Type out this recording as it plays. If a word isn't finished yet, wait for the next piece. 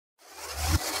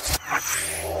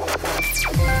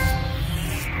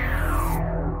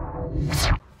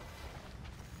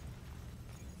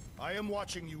I am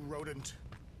watching you, rodent.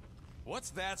 What's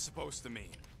that supposed to mean?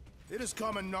 It is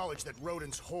common knowledge that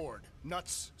rodents hoard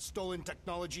nuts, stolen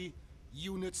technology,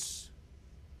 units.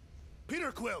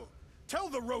 Peter Quill, tell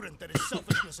the rodent that his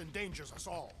selfishness endangers us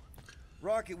all.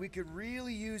 Rocket, we could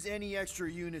really use any extra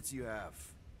units you have.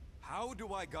 How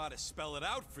do I gotta spell it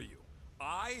out for you?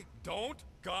 I don't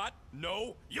got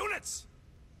no units!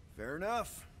 Fair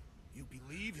enough. You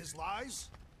believe his lies?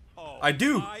 Oh, I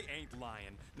do. I ain't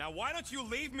lying. Now why don't you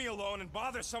leave me alone and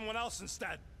bother someone else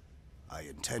instead? I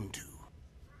intend to.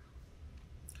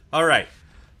 Alright.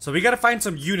 So we gotta find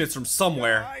some units from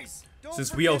somewhere. Guys, don't Since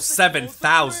forget we owe to close the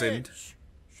 7,000. fridge.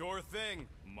 Sure thing,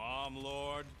 Mom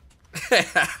Lord.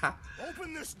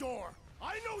 Open this door.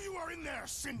 I know you are in there,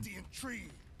 sentient tree.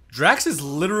 Drax is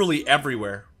literally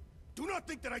everywhere. Do not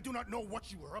think that I do not know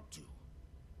what you are up to.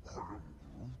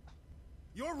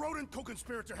 Your rodent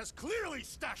co-conspirator has clearly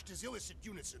stashed his illicit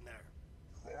units in there.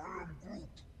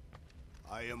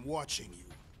 I am watching you,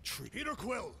 tree. Peter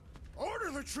Quill,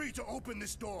 order the tree to open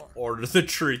this door. Order the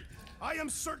tree. I am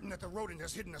certain that the rodent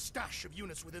has hidden a stash of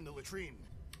units within the latrine.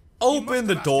 Open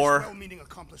the door. Well-meaning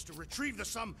accomplice to retrieve the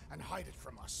sum and hide it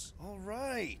from us. All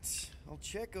right. I'll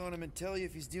check on him and tell you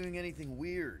if he's doing anything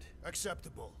weird.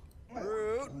 Acceptable.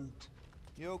 Groot,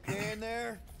 you okay in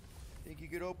there? Think you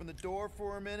could open the door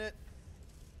for a minute?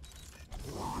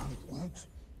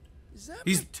 Is that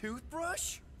He's- my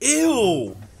toothbrush?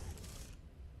 Ew.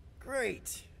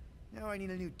 Great. Now I need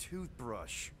a new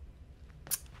toothbrush.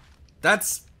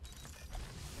 That's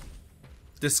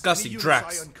Any disgusting, units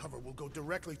Drax. I uncover will go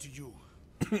directly to you.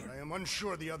 I am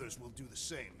unsure the others will do the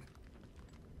same.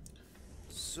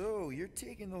 So, you're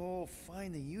taking the whole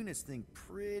find the units thing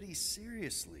pretty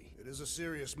seriously. It is a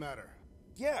serious matter.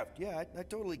 Yeah, I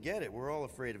totally get it. We're all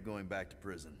afraid of going back to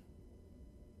prison.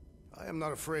 I am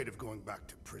not afraid of going back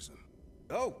to prison.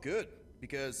 Oh, good.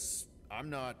 Because I'm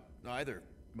not either,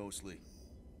 mostly.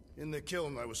 In the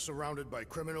kiln, I was surrounded by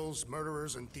criminals,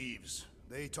 murderers, and thieves.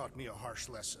 They taught me a harsh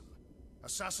lesson.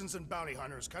 Assassins and bounty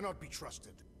hunters cannot be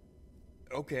trusted.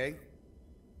 Okay.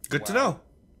 Good to know.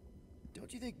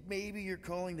 Don't you think maybe you're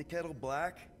calling the kettle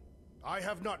black? I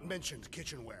have not mentioned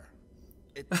kitchenware.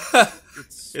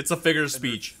 It's It's a figure of an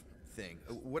speech. Earth thing.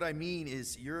 What I mean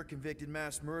is, you're a convicted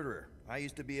mass murderer. I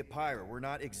used to be a pirate. We're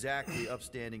not exactly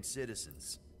upstanding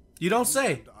citizens. You don't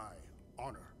say. And I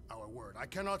honor our word. I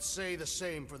cannot say the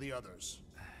same for the others.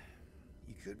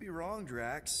 You could be wrong,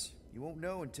 Drax. You won't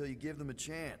know until you give them a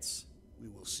chance. We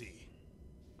will see.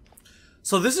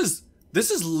 So this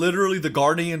is literally the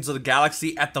Guardians of the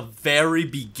Galaxy at the very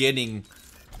beginning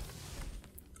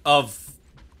of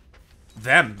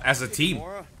them as a team.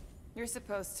 Mora, You're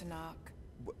supposed to knock.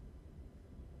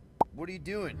 what are you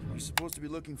doing? You're supposed to be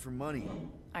looking for money.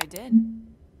 I did.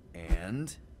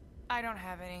 And? I don't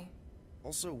have any.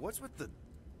 Also, what's with the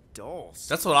dolls?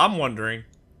 That's what I'm wondering.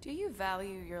 Do you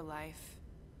value your life?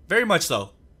 Very much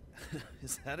so.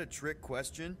 Is that a trick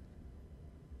question?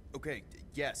 Okay,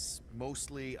 yes.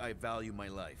 Mostly, I value my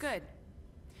life. Good.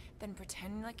 Then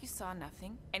pretend like you saw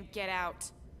nothing and get out.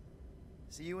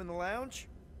 See you in the lounge?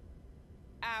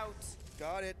 Out.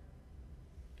 Got it.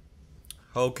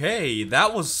 Okay,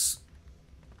 that was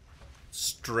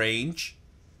strange.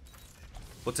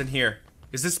 What's in here?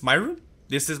 Is this my room?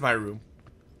 This is my room.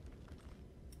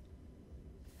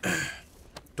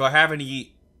 Do I have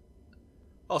any...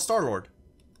 Oh, Star-Lord.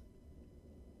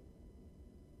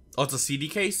 Oh, it's a CD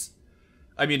case?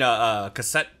 I mean, a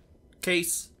cassette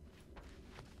case?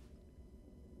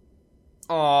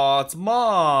 Aw, it's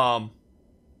Mom.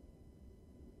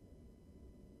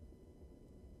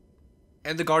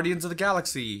 And the Guardians of the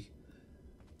Galaxy.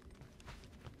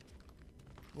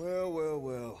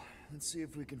 Well. Let's see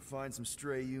if we can find some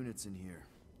stray units in here.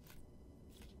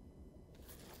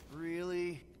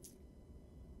 Really?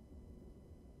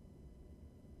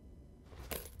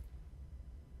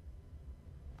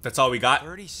 That's all we got?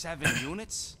 37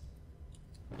 units?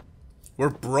 We're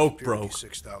broke.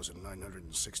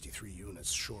 6,963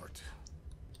 units short.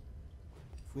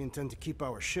 If we intend to keep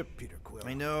our ship, Peter Quill,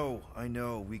 I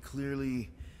know. We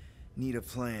clearly need a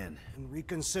plan. and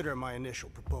reconsider my initial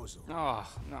proposal. Oh,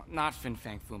 no, not Fin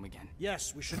Fang Foom again.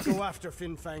 Yes, we should go after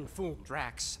Fin Fang Foom.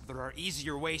 Drax, there are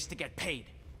easier ways to get paid.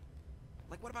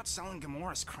 Like, what about selling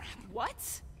Gamora's crap?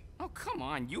 What? Oh, come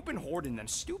on. You've been hoarding them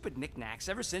stupid knickknacks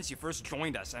ever since you first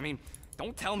joined us. I mean,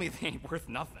 don't tell me they ain't worth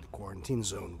nothing. Quarantine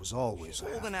zone was always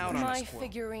Holding out on My us, Quill.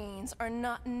 figurines are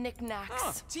not knickknacks.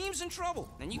 Huh, team's in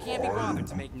trouble. Then you can't be bothered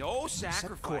to make no Set course for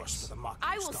sacrifice. the Mocking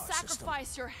I will Star sacrifice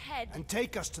system, your head. and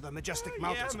take us to the majestic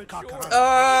mountains of mature.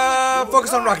 Kakarot.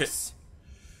 Focus on Rocket.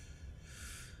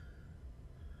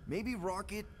 Maybe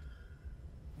Rocket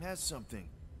has something.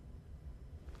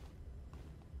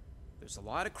 There's a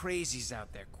lot of crazies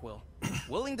out there, Quill.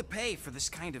 Willing to pay for this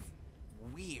kind of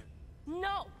weird.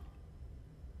 No!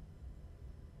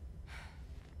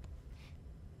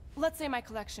 Let's say my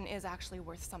collection is actually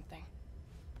worth something.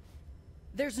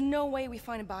 There's no way we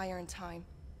find a buyer in time.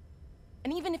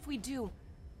 And even if we do,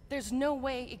 there's no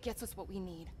way it gets us what we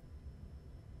need.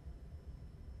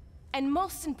 And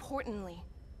most importantly,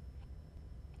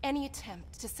 any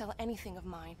attempt to sell anything of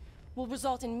mine will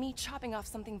result in me chopping off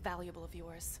something valuable of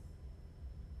yours.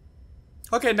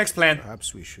 Okay, next plan.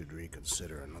 Perhaps we should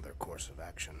reconsider another course of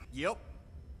action. Yep.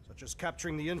 Such as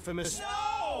capturing the infamous...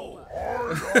 No!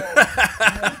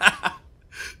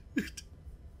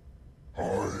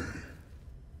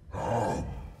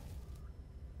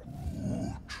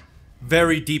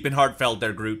 Very deep and heartfelt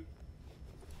there, Groot.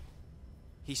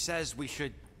 He says we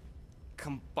should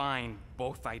combine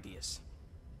both ideas.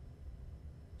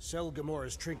 Sell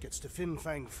Gamora's trinkets to Fin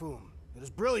Fang Foom. It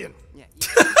is brilliant. Yeah,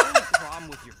 the only problem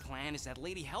with your plan is that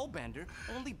Lady Hellbender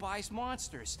only buys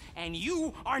monsters, and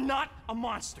you are not a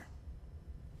monster.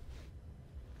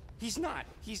 He's not.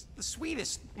 He's the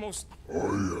sweetest, most... I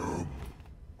am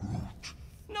Groot.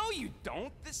 No, you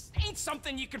don't. This ain't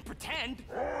something you can pretend.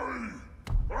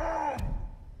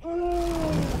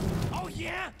 Oh,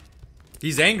 yeah?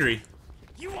 He's angry.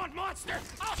 You want monster?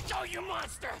 I'll show you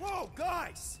monster! Whoa,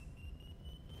 guys!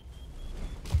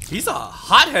 He's a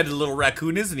hot-headed little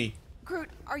raccoon, isn't he? Groot,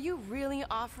 are you really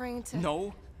offering to...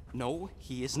 No,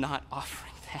 he is not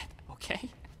offering that, okay?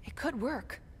 It could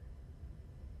work.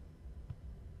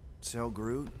 Sell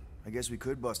Groot? I guess we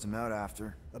could bust him out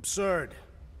after. Absurd.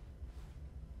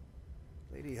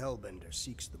 Lady Hellbender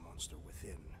seeks the monster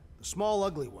within. The small,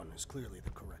 ugly one is clearly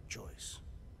the correct choice.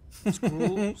 He's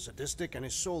cruel, sadistic, and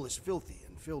his soul is filthy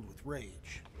and filled with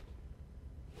rage.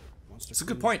 Monster It's a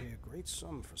good Queen would point. pay a great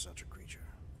sum for such a creature.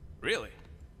 Really?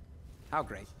 How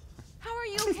great? How are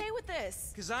you okay with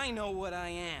this? Because I know what I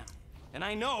am. And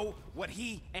I know what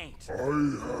he ain't. I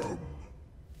am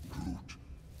Groot.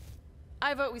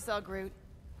 I vote we sell Groot.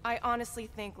 I honestly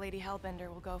think Lady Hellbender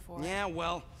will go for it. Yeah,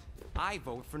 well, I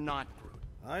vote for not Groot.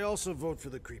 I also vote for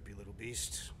the creepy little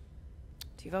beast.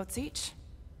 2 votes each.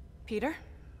 Peter?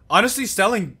 Honestly,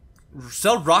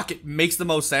 sell Rocket makes the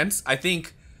most sense. I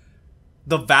think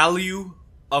the value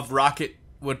of Rocket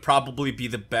would probably be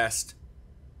the best.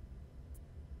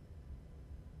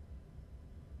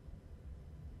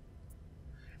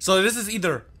 So this is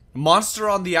either monster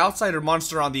on the outside or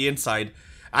monster on the inside.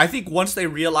 I think once they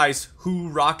realize who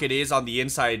Rocket is on the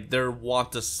inside, they'll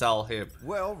want to sell him.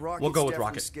 Well, Rocket's We'll go with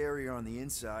definitely Rocket. scarier on the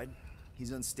inside. He's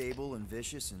unstable and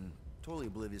vicious and totally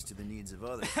oblivious to the needs of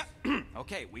others.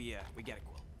 Okay, we get it,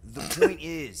 Quill. The point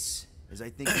is I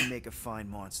think you make a fine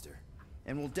monster.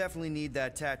 And we'll definitely need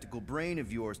that tactical brain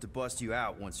of yours to bust you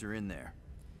out once you're in there.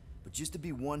 But just to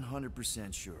be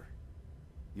 100% sure,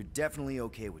 you're definitely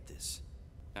okay with this.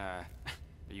 Are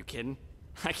you kidding?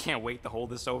 I can't wait to hold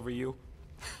this over you.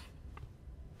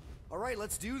 All right,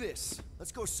 let's do this.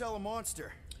 Let's go sell a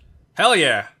monster. Hell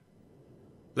yeah.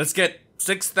 Let's get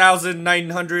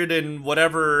 6,900 and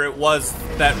whatever it was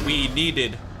that we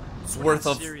needed. It's worth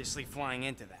of Seriously flying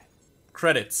into that.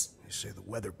 credits. They say the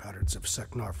weather patterns of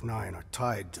Seknarf 9 are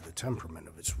tied to the temperament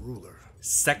of its ruler.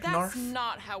 That's Seknarf?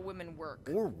 not how women work.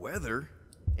 Or weather.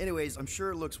 Anyways, I'm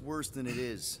sure it looks worse than it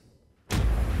is.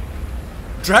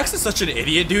 Drax is such an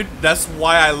idiot, dude. That's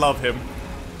why I love him.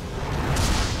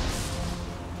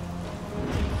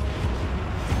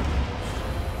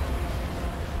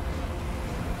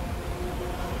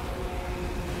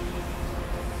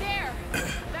 There!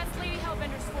 That's Lady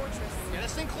Hellbender's fortress. Get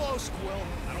us in close, Quill.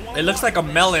 I don't want It looks like a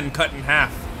melon cut in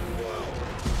half.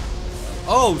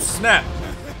 Oh, snap.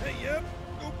 Yep,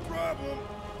 no problem.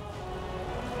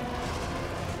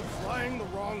 You're flying the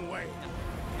wrong way.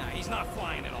 Nah, he's not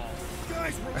flying at all.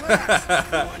 Guys, relax.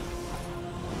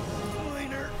 One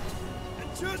minor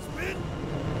adjustment.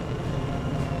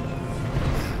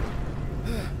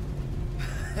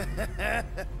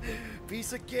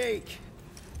 Piece of cake.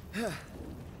 You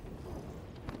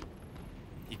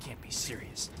can't be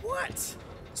serious. What?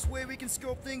 This way we can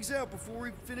scope things out before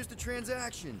we finish the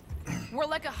transaction. We're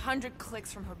like 100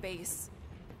 clicks from her base.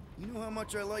 You know how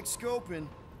much I like scoping.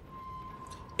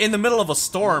 In the middle of a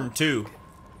storm, too.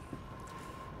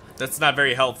 That's not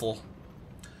very helpful.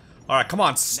 Alright, come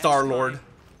on, Star-Lord. Next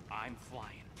time, I'm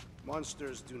flying.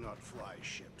 Monsters do not fly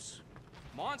ships.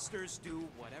 Monsters do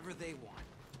whatever they want.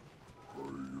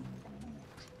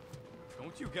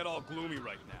 Don't you get all gloomy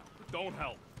right now. It don't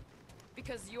help.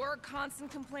 Because your constant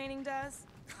complaining does?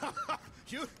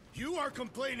 You are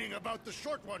complaining about the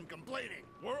short one complaining.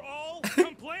 We're all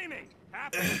complaining.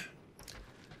 Happy?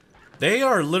 They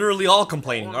are literally all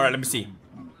complaining. All right, let me see.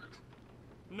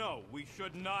 No, we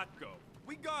should not go.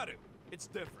 We got it. It's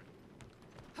different.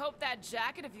 Hope that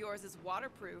jacket of yours is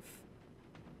waterproof.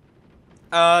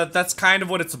 That's kind of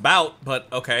what it's about,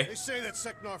 but okay. They say that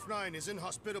Seknarf 9 is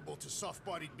inhospitable to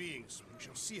soft-bodied beings. We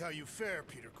shall see how you fare,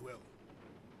 Peter Quill.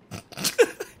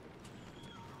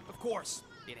 Of course,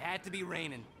 it had to be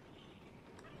raining.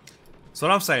 That's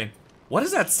what I'm saying. What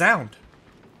is that sound?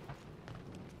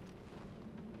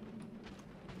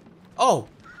 Oh,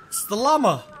 it's the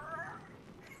llama.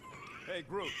 Hey,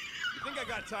 Groot. You think I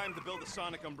got time to build a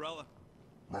sonic umbrella?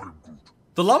 I'm Groot.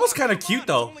 The llama's kind of cute, It's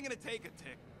though. only gonna take a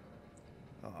tick.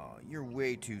 Oh, you're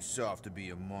way too soft to be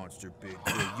a monster, Big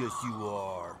Boy. Yes, you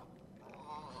are.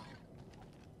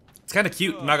 It's kind of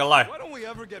cute. I'm not gonna lie. Why don't we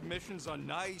ever get missions on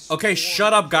nice? Okay, warm,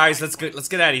 shut up, guys. Let's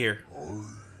get out of here.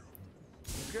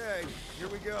 Okay, here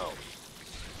we go.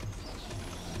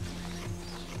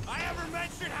 I ever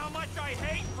mentioned how much I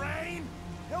hate rain?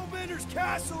 Hellbender's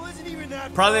castle isn't even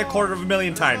that Probably far.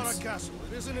 250,000 It's not times. a castle.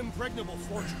 It is an impregnable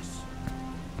fortress.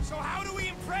 So how do we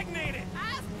impregnate it?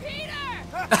 Ask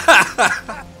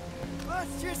Peter!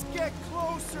 Let's just get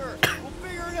closer. We'll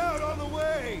figure it out on the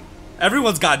way.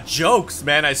 Everyone's got jokes,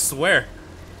 man. I swear.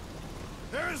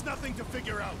 There is nothing to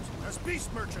figure out. As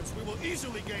beast merchants, we will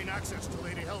easily gain access to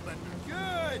Lady Hellbender.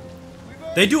 Good.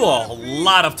 They do a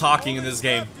lot of talking in this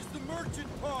game. Just the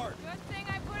merchant part. Good thing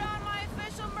I put on my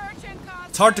official merchant costume.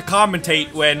 It's hard to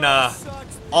commentate when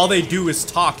all they do is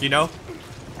talk, you know?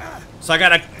 So I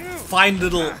gotta find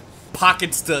little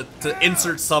pockets to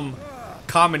insert some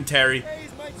commentary. Hey,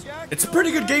 is my jacket It's a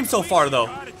pretty good game so far, though.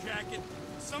 Got a jacket.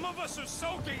 Some of us are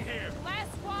soaking here. Less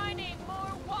whining,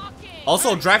 more walking.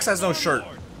 Also, Drax has no shirt.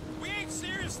 Lord, we ain't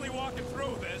seriously walking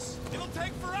through this. It'll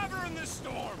take forever in this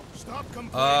storm. Stop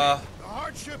complaining. The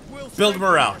hardship will build strengthen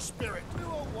morale. your spirit. We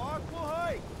won't walk, we'll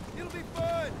hike. It'll be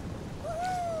fun.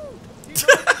 Woohoo! Keep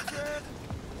on, friend.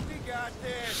 We got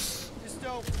this. Just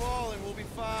don't fall and we'll be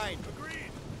fine. Agreed.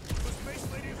 Let's face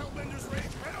Lady Hellbender's rage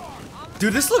head on.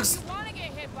 Dude, this looks You want to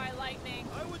get hit by lightning.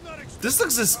 I would not expect this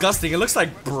looks disgusting. It looks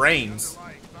like brains.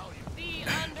 underlying value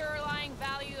The underlying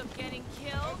value of getting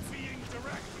killed. of being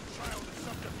direct with childish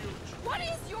subterfuge. What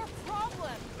is your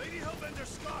problem? Lady Hellbender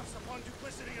scoffs upon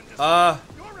duplicity and Uh,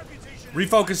 deceit. Your reputation is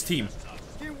refocus team.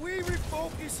 Can we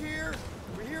refocus here?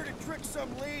 We're here to trick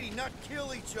some lady, not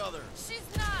kill each other. She's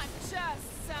not just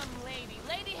some lady.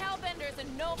 Lady Hellbender's a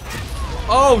noble.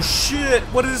 Oh shit!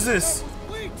 What is this? That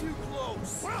was way too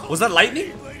close. Was that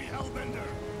lightning? Lady Hellbender.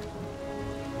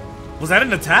 Was that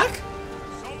an attack?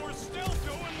 So we're still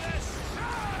doing this.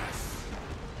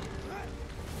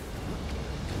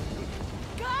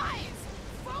 Guys,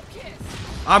 focus.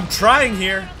 I'm trying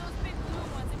here. One of those big blue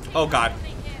ones in case Oh, God. they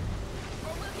hit,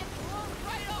 or we'll get blown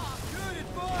right off. Good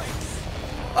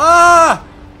advice. Ah!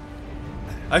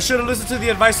 I should have listened to the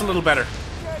advice a little better.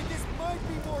 Okay, this might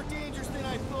be more dangerous than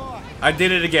I thought. I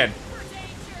did it again. For danger.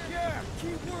 Yeah,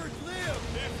 keyword live.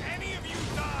 If any of you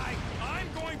die, I'm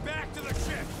going back to the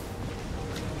ship.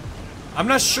 I'm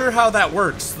not sure how that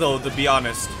works, though, to be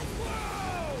honest.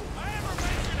 Whoa! I ever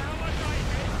mentioned how much I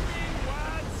hate being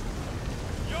lads?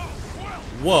 Yo, Quill!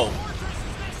 Whoa. Fortress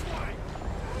is this way.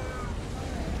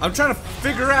 I'm trying to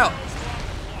figure out.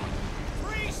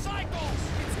 3 cycles.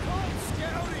 It's called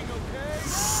scouting,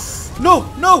 okay?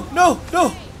 No, no, no,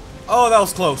 no. Oh, that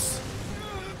was close.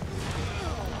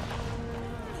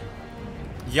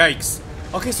 Yikes.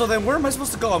 Okay, so then where am I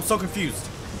supposed to go? I'm so confused.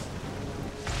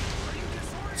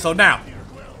 So now.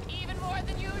 Even more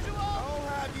than usual. I'll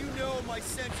have you know my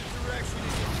sense of direction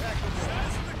is impeccable.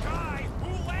 Says the guy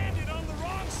who landed on the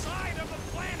wrong side of the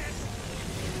planet.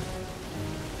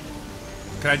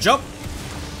 Can I jump?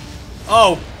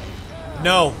 Oh.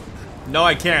 No. No,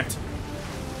 I can't.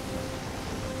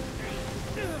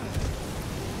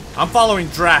 I'm following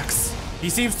Drax. He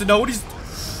seems to know what he's...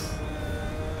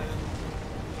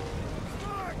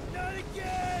 Fuck, not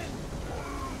again!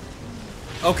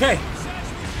 Okay.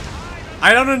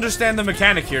 I don't understand the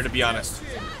mechanic here, to be honest.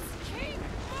 Just keep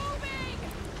moving.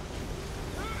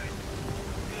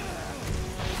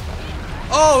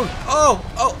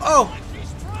 Oh.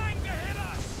 She's trying to hit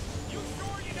us. You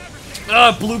sure you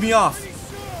never did? Blew me off.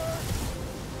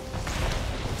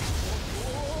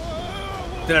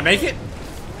 Did I make it?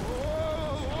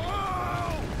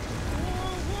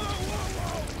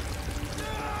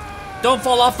 Don't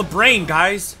fall off the brain,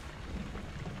 guys.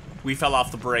 We fell off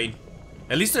the brain.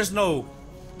 At least there's no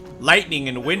lightning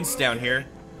and winds down here.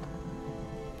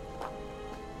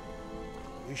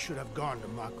 We should have gone to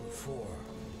Maku 4.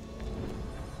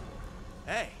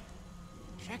 Hey,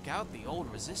 Check out the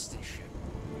old resistance ship.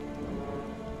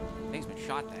 Thing's been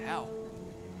shot to hell.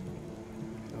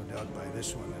 No doubt by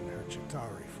this one and her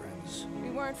Chitauri friends. We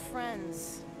weren't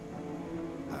friends.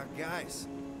 Guys.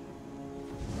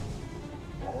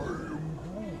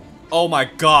 Oh my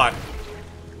god.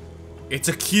 It's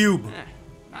a cube.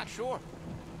 Not sure.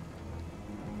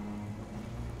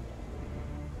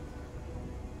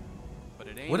 But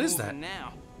it ain't What is moving that?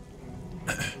 now.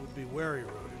 It would be wary,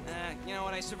 Rodin. You know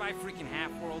what? I survived freaking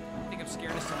Half-World. I think I'm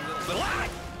scared of some little... Ah!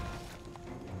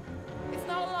 It's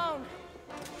not alone.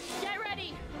 Get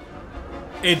ready.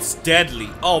 It's deadly.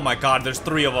 Oh my god, there's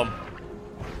 3 of them.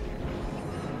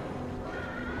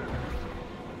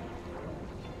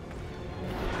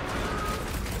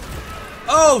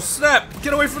 Oh snap!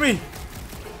 Get away from me!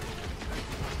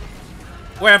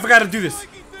 Wait, I forgot to do this.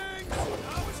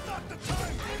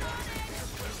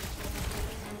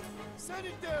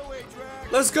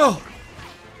 Let's go.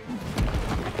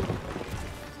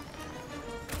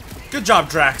 Good job,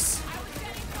 Drax.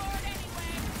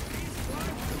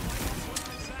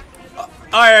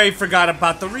 I forgot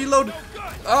about the reload.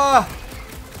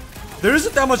 There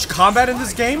isn't that much combat in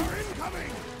this game.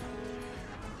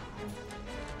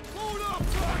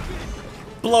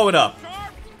 Blow it up.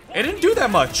 It didn't do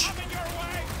that much.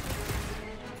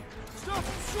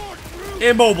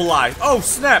 Immobilize. Oh,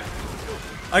 snap.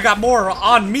 I got more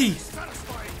on me.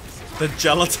 The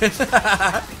gelatin.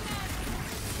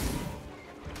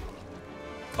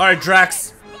 Alright,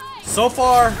 Drax. So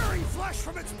far.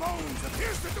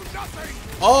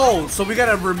 Oh, so we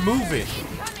gotta remove it.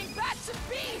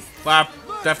 Wow,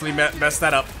 definitely messed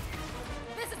that up.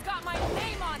 This has got my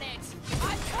name on it.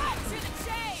 I'm cut to the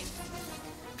chase.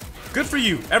 Good for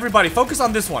you. Everybody, focus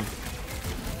on this one.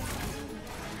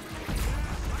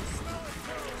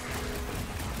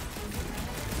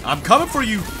 I'm coming for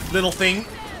you, little thing.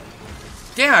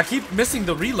 Damn, I keep missing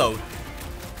the reload.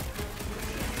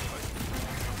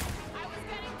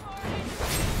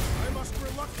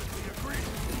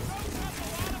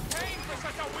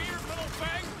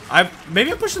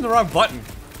 Maybe I'm pushing the wrong button.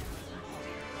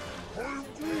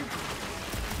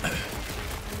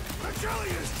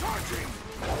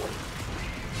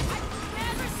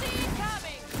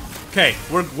 Okay,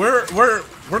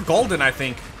 we're golden, I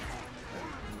think.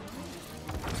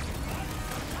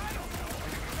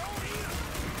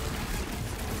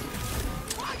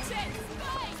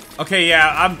 Okay,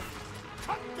 yeah,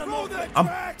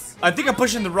 I think I'm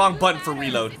pushing the wrong button for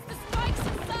reload.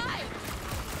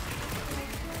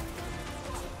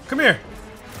 Come here.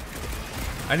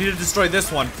 I need to destroy this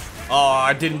one. Oh,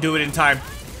 I didn't do it in time.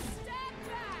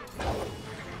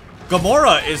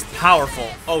 Gamora is powerful.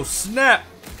 Oh, snap.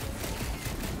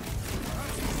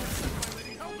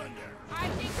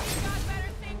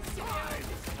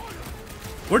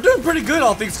 We're doing pretty good,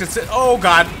 all things considered. Oh,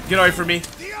 God. Get away from me.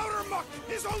 The outer muck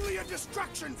is only a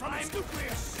distraction from its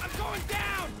nucleus. I'm going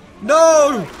down.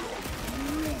 No.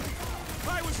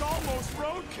 I was almost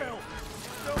roadkill.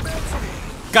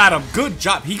 Got him. Good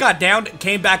job. He got down,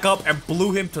 came back up, and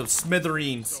blew him to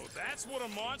smithereens. So that's what a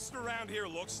monster around here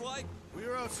looks like? We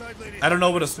are outside, ladies. I don't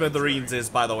know what a smithereens is,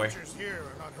 by the way. Here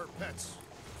are not her pets.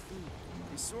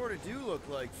 They sort of do look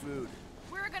like food.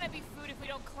 We're gonna be food if we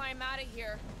don't climb out of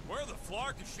here. Where the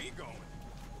flark is she going?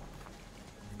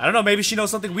 I don't know. Maybe she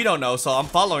knows something we don't know, so I'm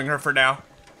following her for now.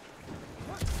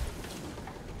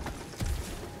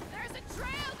 There's a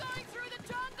trail going through the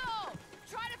jungle.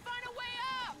 Try to find a way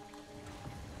up.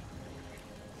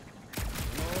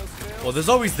 Well, there's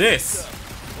always this.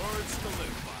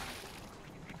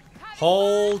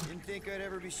 Hold. Didn't think I'd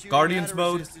ever be shooting Guardians at a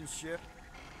mode. resistance ship.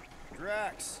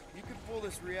 Drax, you could pull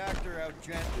this reactor out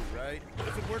gently, right?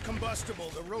 If it were combustible,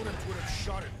 the rodent would have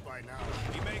shot it by now.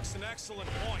 He makes an excellent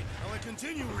point. Now I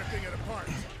continue ripping it apart.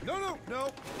 No.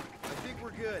 I think we're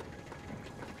good.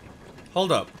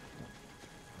 Hold up.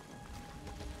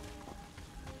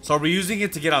 So are we using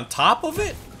it to get on top of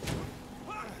it?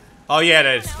 Oh yeah,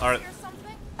 it is. All right.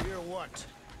 Hear what?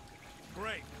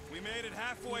 Great. We made it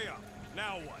halfway up.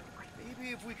 Now what?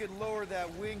 Maybe if we could lower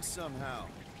that wing somehow.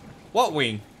 What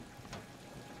wing?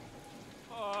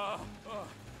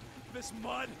 This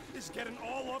mud is getting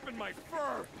all up in my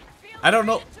fur. I don't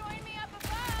know. Join me up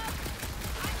above.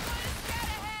 I'm going to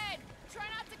scout ahead. Try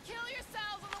not to kill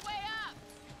yourselves on the way up.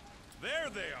 There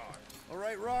they are. All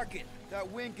right, Rocket.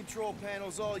 That wing control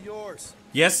panel's all yours.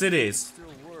 Yes, it is.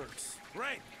 Still works.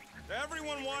 Great.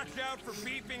 Everyone watch out for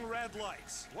beeping red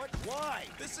lights. What? Why?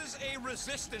 This is a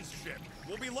resistance ship.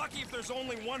 We'll be lucky if there's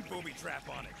only one booby trap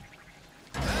on it.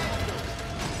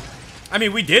 I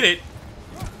mean, we did it.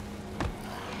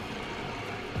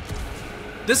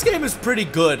 This game is pretty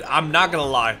good. I'm not gonna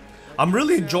lie. I'm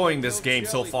really enjoying this game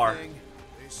so far. They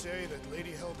say that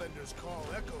Lady Hellbender's call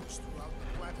echoes throughout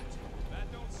the planet.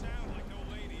 That don't sound like no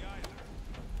lady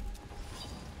either.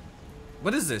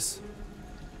 What is this?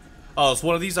 Oh, it's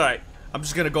one of these? Alright. I'm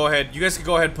just gonna go ahead. You guys can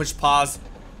go ahead and push pause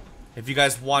if you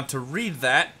guys want to read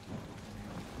that.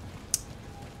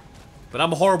 But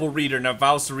I'm a horrible reader, and if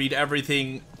I was to read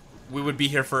everything, we would be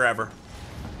here forever.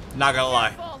 Not gonna lie.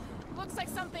 Careful. Looks like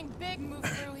something big moved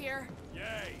through here.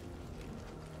 Yay.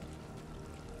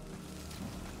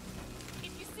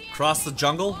 If you see Cross the anything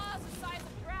jungle? with claws the size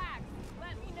of drags,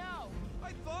 let me know.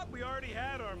 I thought we already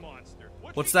had our monster.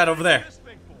 What's that over there? This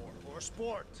thing for? For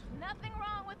sport. Nothing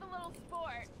wrong with a little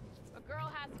sport. A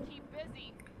girl has to keep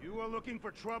busy. You are looking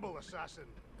for trouble, assassin.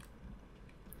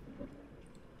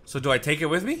 So do I take it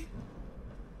with me?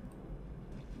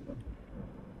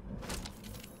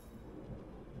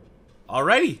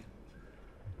 Alrighty.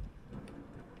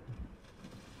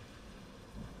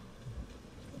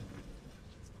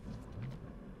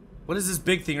 What is this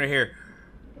big thing right here?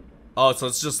 Oh, so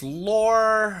it's just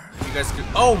lore. You guys could.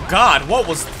 Oh God, what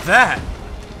was that?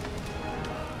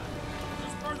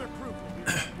 Just further proof that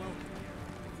we weren't welcome.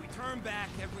 If we turn back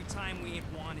every time we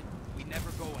ain't wanted, we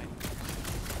never go in.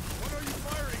 What are you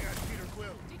firing at, Peter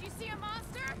Quill? Did you see a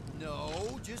monster?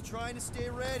 No, just trying to stay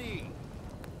ready.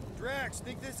 Drax,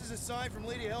 think this is a sign from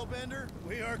Lady Hellbender?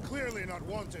 We are clearly not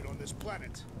wanted on this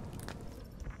planet.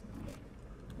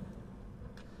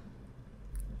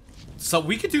 So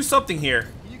we could do something here.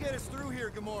 Can you get us through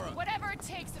here, Gamora? Whatever it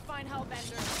takes to find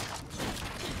Hellbender.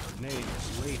 Her name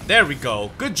is Lady. There we go.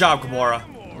 Good job, Gamora.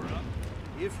 Gamora.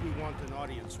 If we want an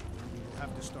audience with her, we will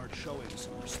have to start showing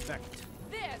some respect.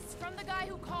 This from the guy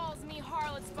who calls me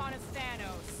Harlot Spawn of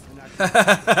Thanos. And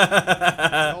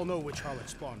actually, we all know which Harlot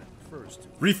spawned it first.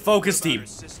 Refocus About team. her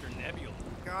sister Nebula.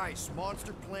 Guys,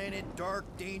 monster planet, dark,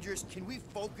 dangerous. Can we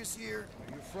focus here?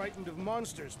 Are you frightened of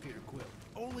monsters, Peter Quill?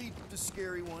 Only the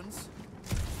scary ones.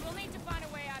 We'll need to find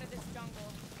a way out of this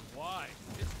jungle. Why?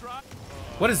 It's drop.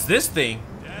 What is this thing?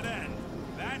 Dead end.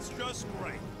 That's just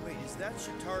great. Wait, is that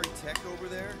Shatari tech over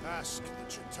there? Ask the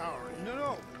Chitauri.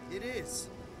 No, it is.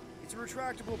 It's a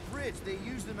retractable bridge. They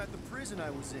used them at the prison I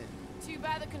was in. Too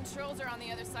bad the controls are on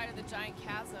the other side of the giant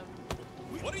chasm.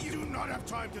 What do you do not have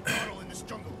time to dawdle in this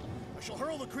jungle? I shall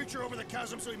hurl the creature over the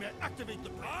chasm so he may activate the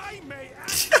bridge. I may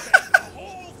activate the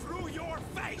hole through your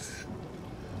face.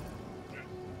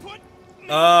 Put me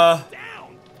down.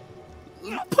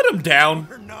 Put him down.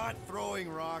 We're not throwing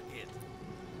rocket.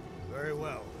 Very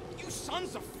well. You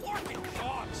sons of flarking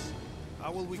dogs.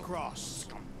 How will we cross?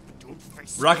 Don't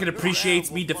face Rocket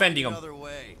appreciates me defending him. Another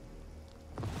way.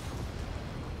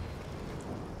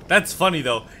 That's funny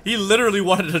though. He literally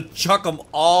wanted to chuck him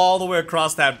all the way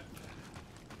across that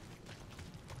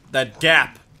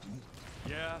gap.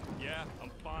 Yeah, I'm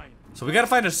fine. So we gotta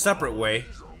find a separate way.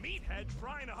 Meathead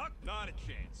trying to huck. Not a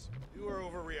chance. You are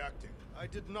overreacting. I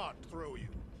did not throw you.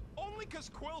 Only because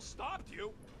Quill stopped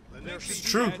you. Then there should be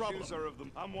true. no problem. Statues are of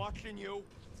them. I'm watching you.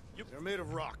 They're made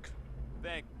of rock.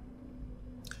 Thank.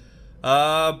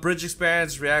 Bridge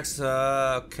expands, reacts,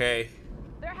 okay.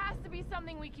 There has to be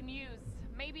something we can use.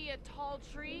 Maybe a tall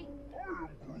tree?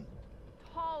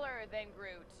 Taller than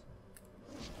Groot.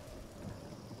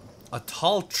 A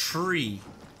tall tree.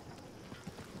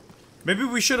 Maybe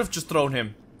we should have just thrown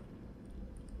him.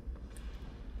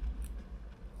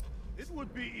 It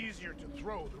would be easier to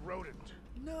throw the rodent.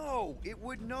 No, it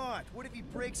would not. What if he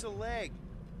breaks a leg?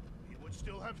 He would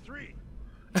still have 3.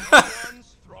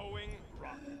 One's throwing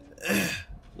rocket.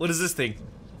 What is this thing?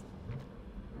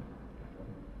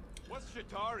 What's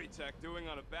Shatari Tech doing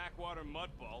on a backwater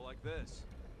mudball like this?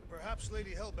 Perhaps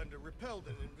Lady Hellbender repelled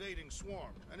an invading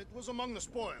swarm, and it was among the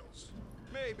spoils.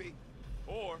 Maybe.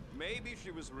 Or maybe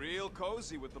she was real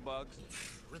cozy with the bugs.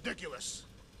 Ridiculous.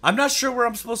 I'm not sure where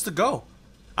I'm supposed to go.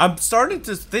 I'm starting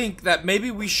to think that maybe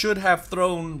we should have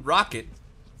thrown Rocket.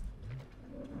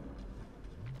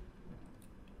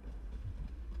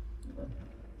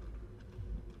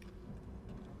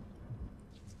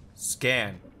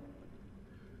 Scan.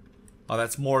 Oh,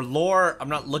 that's more lore. I'm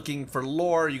not looking for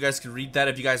lore. You guys can read that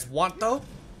if you guys want, though.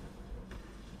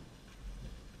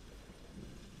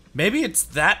 Maybe it's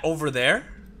that over there.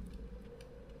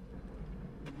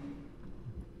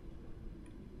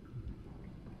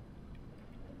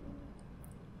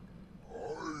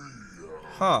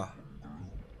 Huh.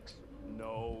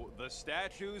 No, the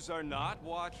statues are not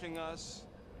watching us.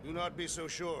 Do not be so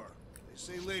sure. They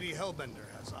say Lady Hellbender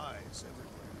has eyes everywhere.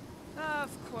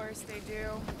 Of course they do.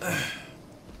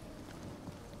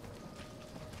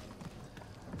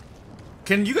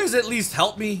 Can you guys at least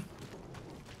help me?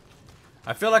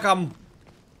 I feel like I'm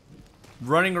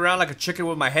running around like a chicken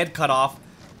with my head cut off.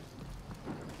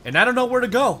 And I don't know where to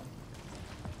go.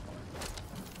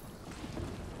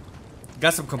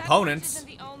 Got some components. That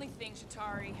isn't the only thing,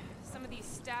 Shatari. Some of these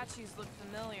statues look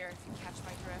familiar, if you catch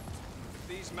my drift.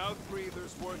 These mouth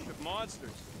breathers worship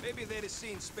monsters. Maybe they'd have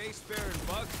seen spacefaring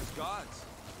bugs as gods.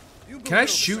 Can I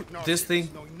shoot this thing?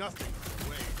 Know nothing of their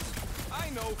ways. I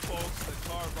know folks that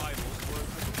carve idols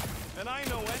worship them. And I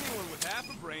know anyone with half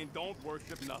a brain don't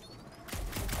worship nothing.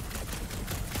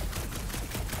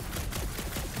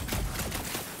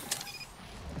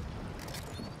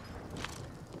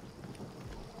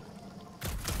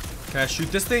 Can I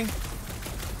shoot this thing?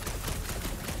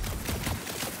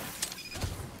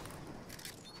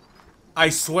 I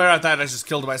swear I thought I just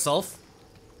killed myself.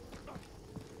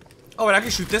 Oh, and I can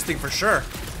shoot this thing for sure.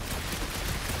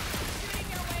 Shooting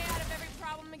your way out of every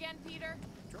problem again, Peter?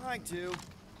 Trying to.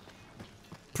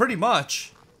 Pretty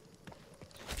much.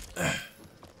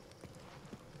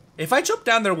 If I jump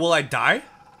down there, will I die?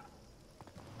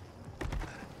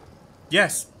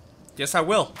 Yes. Yes, I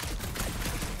will.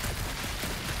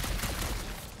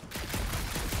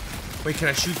 Wait, can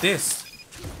I shoot this?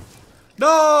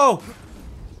 No!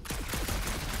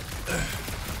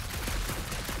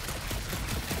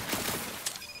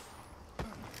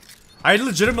 I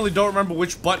legitimately don't remember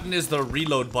which button is the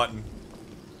reload button.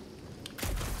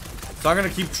 So I'm gonna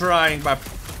keep trying by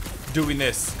doing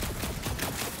this.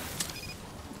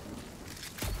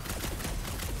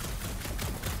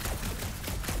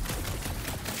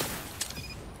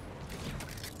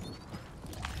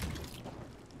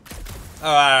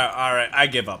 Alright, I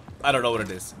give up. I don't know what it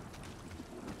is.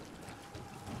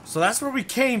 So that's where we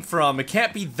came from. It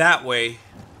can't be that way.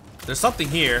 There's something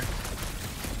here.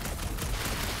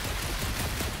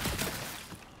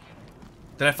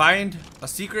 Did I find a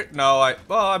secret? No,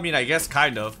 well, I mean, I guess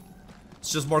kind of.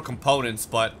 It's just more components,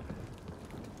 but...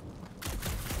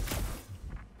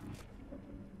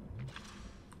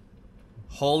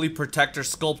 Holy Protector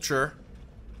Sculpture.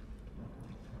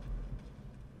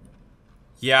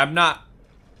 Yeah, I'm not...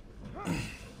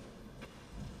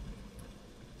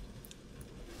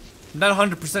 I'm not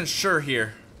 100% sure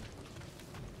here.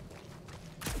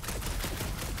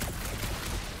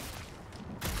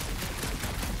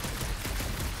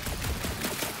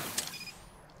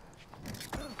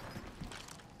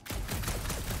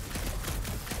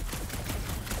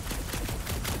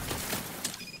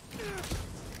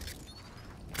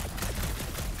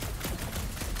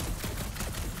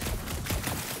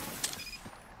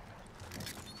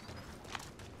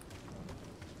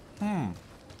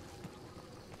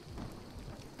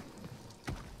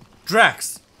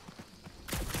 Drax,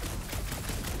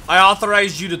 I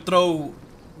authorize you to throw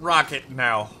rocket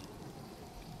now.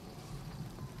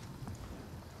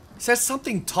 It says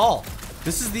something tall.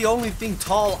 This is the only thing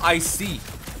tall I see.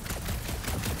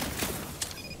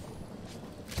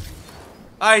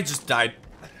 I just died.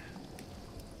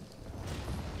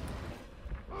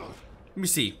 Let me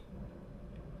see.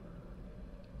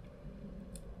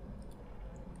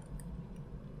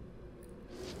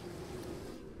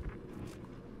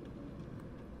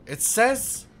 It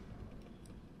says...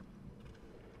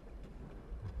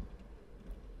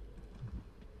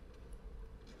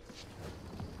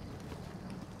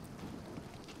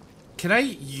 Can I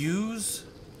use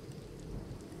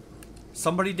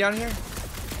somebody down here?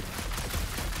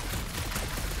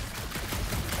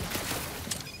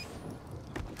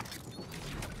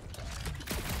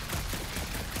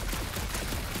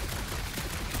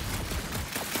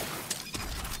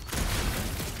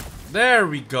 There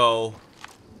we go.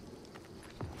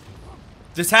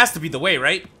 This has to be the way,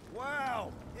 right?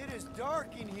 Wow, it is dark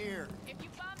in here. If you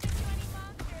bump into any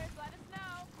monsters, let us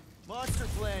know. Monster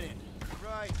Planet.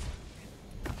 Right.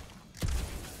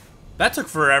 That took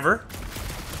forever.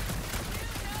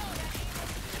 You know that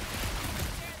aimless shooting doesn't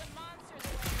scare the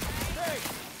monsters away, right? Hey,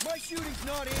 my shooting's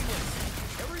not aimless.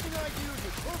 Everything I do is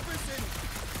with purpose and,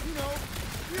 you know,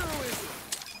 heroism.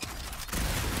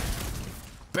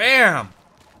 Bam!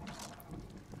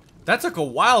 That took a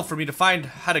while for me to find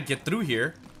how to get through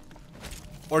here.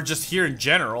 Or just here in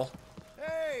general.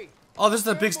 Hey! Oh, this is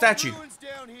a big statue. Ruins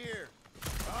down here.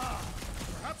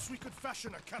 Perhaps we could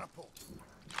fashion a catapult.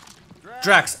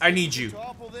 Drax, I need you.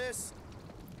 Topple this.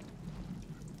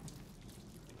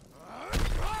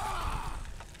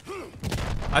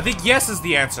 I think yes is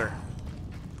the answer.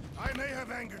 I may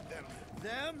have angered them.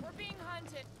 Them? We're being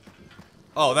hunted.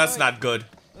 Oh, that's not good.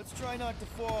 Let's try not to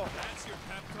fall. That's your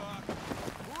pep talk.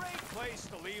 Great place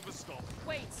to leave a skull.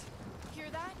 Wait, hear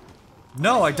that?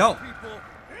 No, I don't.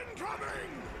 Incoming!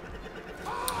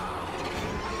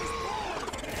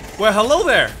 Well, hello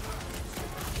there.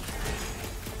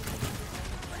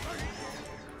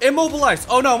 Immobilize.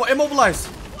 Oh no, immobilize.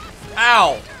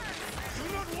 Ow.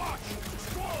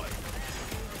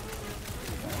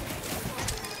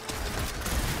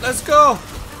 Let's go.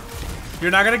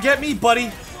 You're not gonna get me,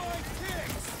 buddy.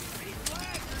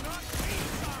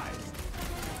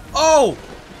 Oh!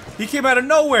 He came out of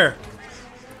nowhere.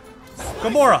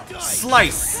 Gamora,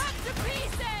 slice.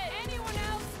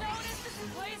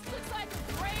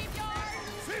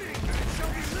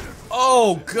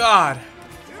 Oh, God.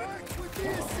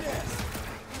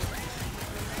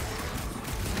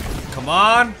 Come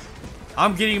on.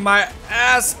 I'm getting my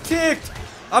ass kicked.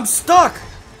 I'm stuck.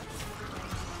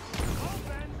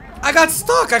 I got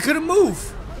stuck. I couldn't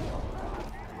move.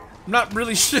 I'm not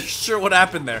really sure what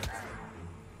happened there.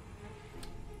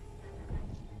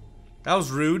 That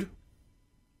was rude.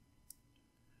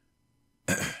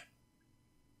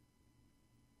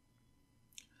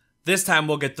 This time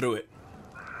we'll get through it.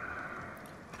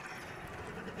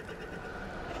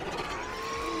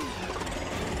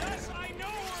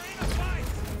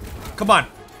 Come on.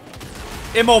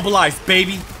 Immobilize,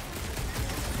 baby.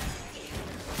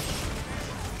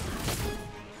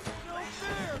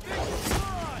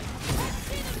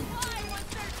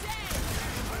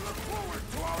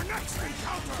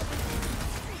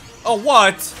 Oh,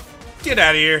 what? Get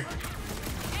out of here.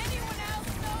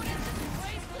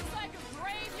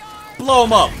 Blow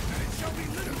him up.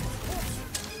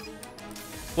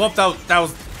 Whoop, that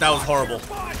was horrible.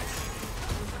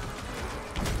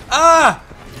 Ah!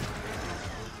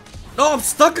 No, I'm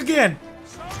stuck again.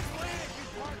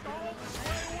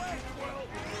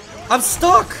 I'm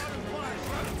stuck.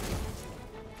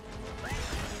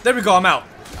 There we go, I'm out.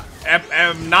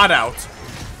 I'm not out.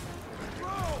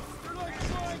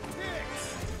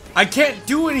 I can't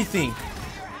do anything.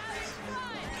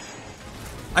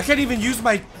 I can't even use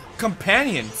my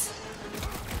companions.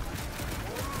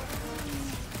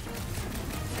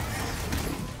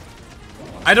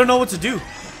 I don't know what to do.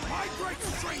 My great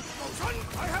strength goes on.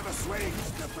 I have a swing.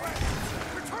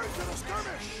 Return to the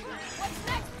skirmish. What's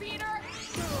next, Peter?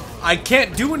 I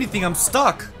can't do anything. I'm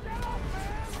stuck.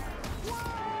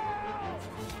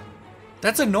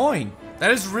 That's annoying.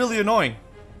 That is really annoying.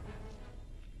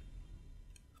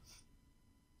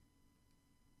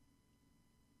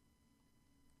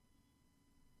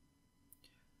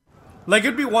 Like,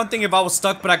 it'd be one thing if I was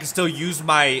stuck, but I could still use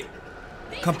my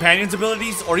companion's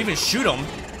abilities or even shoot them.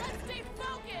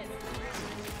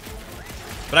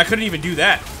 But I couldn't even do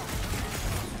that.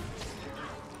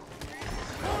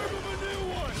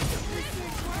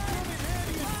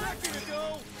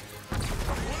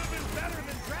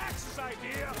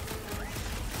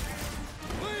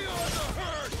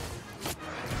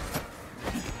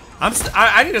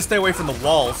 I need to stay away from the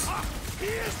walls.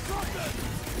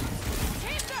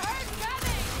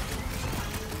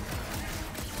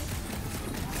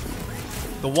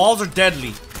 The walls are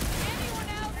deadly.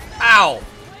 Ow!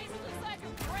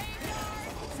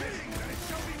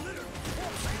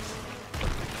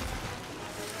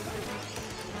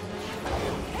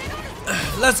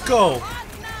 Let's go!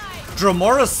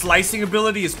 Dramora's slicing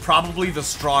ability is probably the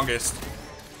strongest.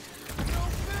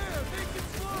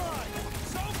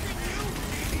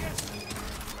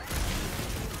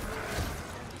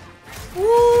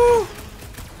 Woo!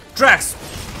 Drax!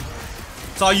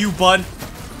 It's all you, bud.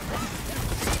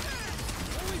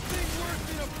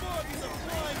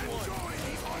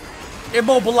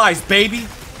 Immobilize, baby.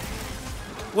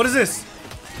 What is this?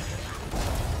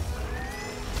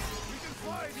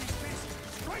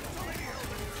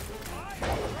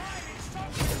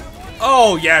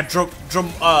 Oh yeah,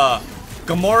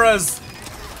 Gamora's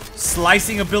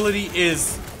slicing ability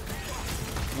is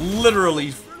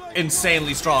literally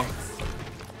insanely strong.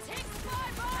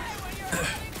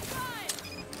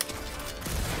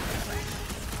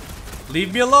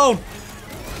 Leave me alone.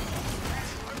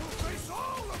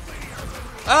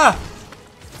 Ah!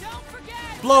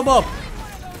 Blow him up.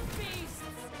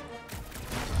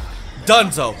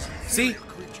 Dunzo. See?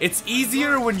 It's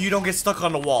easier when you don't get stuck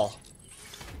on the wall.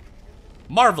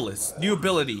 Marvelous. New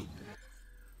ability.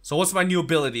 So what's my new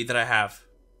ability that I have?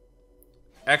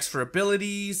 Extra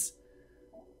abilities.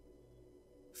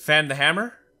 Fan the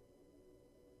hammer.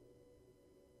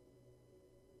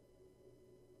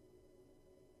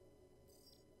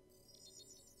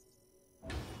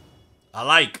 I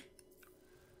like.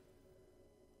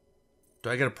 Do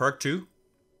I get a perk too?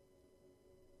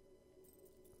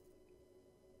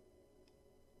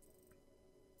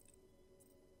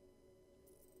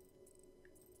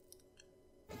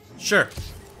 Sure.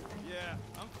 Yeah,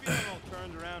 I'm feeling all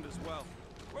turned around as well.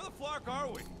 Where the flark are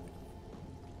we?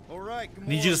 All right, Gamora.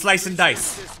 Need you to slice and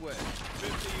dice. This way.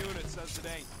 50 units says it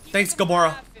ain't. Thanks,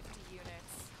 Gamora.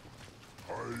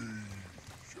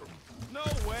 No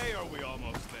way are we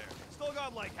almost there. Still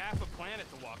got like half a planet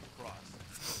to walk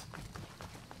across.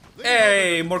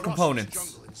 Hey, more Crossed components. the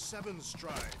jungle in 7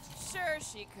 strides, Sure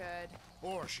she could.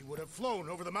 or she would have flown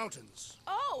over the mountains.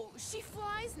 Oh, she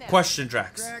flies now. Question,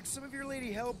 Drax. Drax, some of your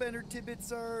Lady Hellbender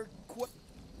tidbits are quite...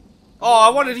 Oh, I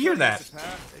wanted to hear that.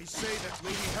 They say that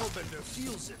Lady Hellbender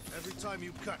feels it every time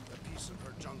you cut a piece of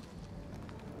her jungle.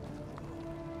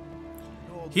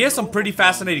 He has some pretty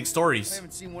fascinating I stories.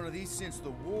 haven't seen one of these since the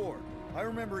war. I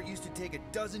remember it used to take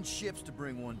 12 ships to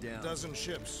bring one down. 12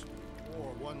 ships,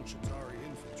 or 1 Chitauri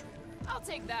infiltrator. I'll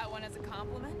take that one as a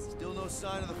compliment. Still no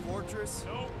sign of the fortress?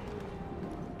 No,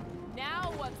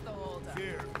 Now what's the holdup?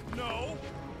 Here, no.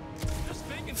 Just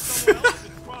thinking someone else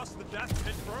should cross the death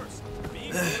pit first.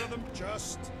 Being one of them.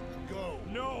 just go.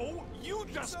 No, you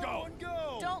just go. Someone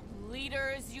go! Don't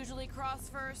leaders usually cross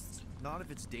first? Not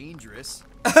if it's dangerous.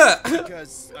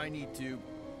 Because I need to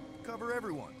cover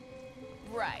everyone.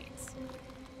 Right.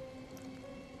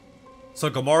 So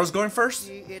Gamora's going first?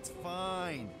 See, it's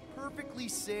fine. Perfectly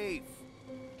safe.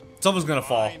 Someone's gonna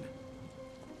fall. Fine.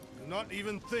 Do not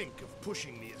even think of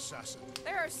pushing the assassin.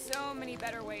 There are so many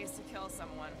better ways to kill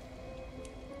someone.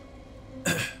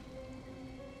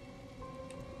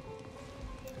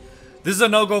 This is a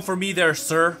no-go for me there,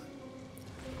 sir.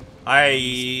 I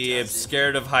am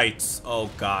scared of heights. Oh,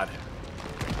 God.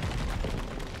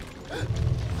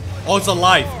 Oh, it's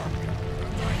alive.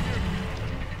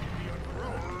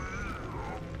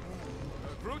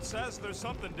 Groot says there's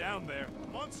something down there.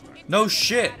 Monster. It No doesn't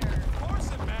shit. matter. Of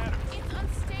course it matters. It's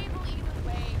unstable either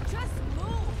way. Just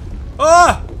move.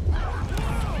 Ah!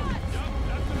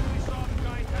 Definitely saw the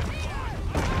giant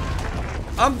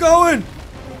head. I'm going!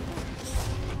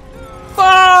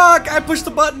 Fuck! I pushed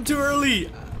the button too early.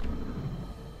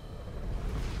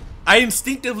 I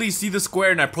instinctively see the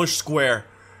square and I push square.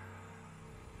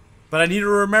 But I need to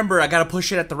remember I gotta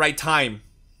push it at the right time.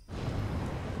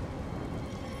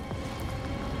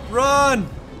 Run!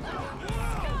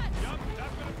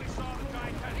 Definitely saw the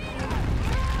giant head.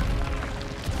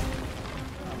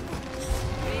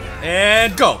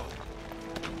 And go!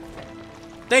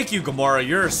 Thank you, Gamora.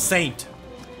 You're a saint.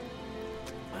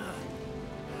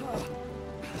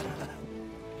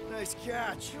 Nice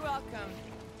catch. You're welcome.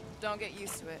 Don't get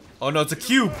used to it. Oh no, it's a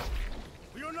cube.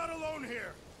 We are not alone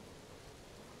here.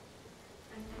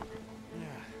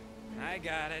 I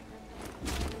got it.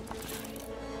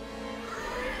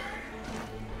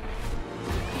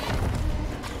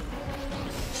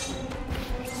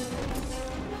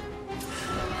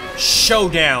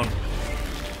 Showdown.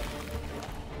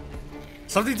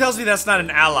 Something tells me that's not an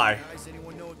ally. Guys,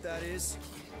 anyone know what that is?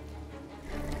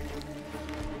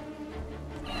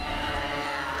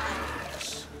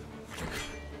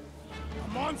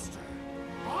 A monster.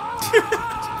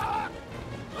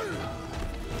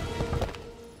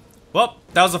 Well,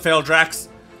 that was a fail, Drax.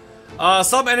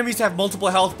 Some enemies have multiple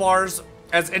health bars,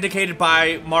 as indicated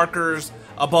by markers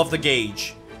above the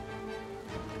gauge.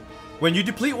 When you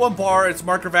deplete one bar, its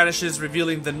marker vanishes,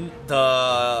 revealing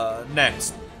the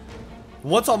next.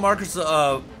 Once all markers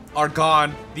are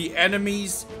gone, the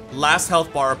enemy's last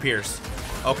health bar appears.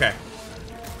 Okay.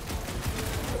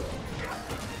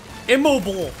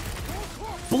 Immobile.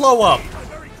 Blow up.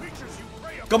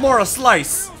 Gamora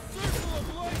slice.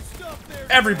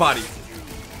 Everybody.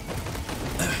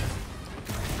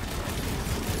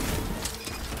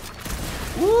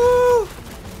 Woo!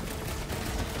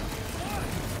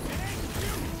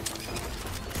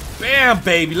 Bam,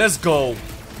 baby, let's go.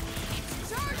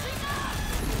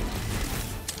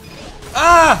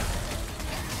 Ah!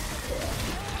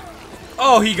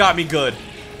 Oh, he got me good.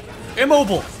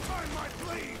 Immobile.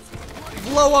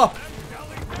 Blow up.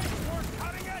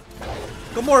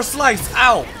 Gamora slice.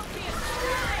 Ow.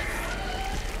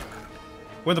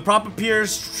 When the prompt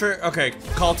appears, okay,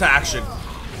 call to action.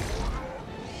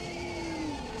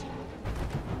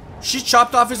 She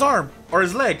chopped off his arm. Or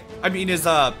his leg. I mean his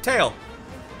tail.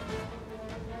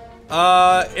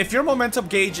 If your momentum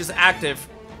gauge is active,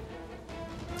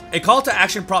 a call to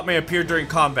action prompt may appear during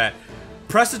combat.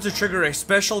 Press it to trigger a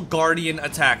special guardian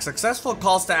attack. Successful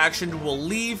calls to action will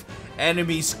leave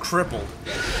enemies crippled.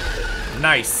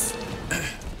 Nice.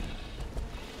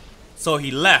 So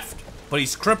he left, but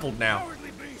he's crippled now.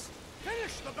 Cowardly beast.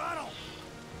 Finish the battle.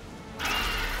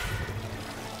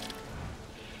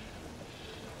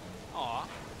 Aw,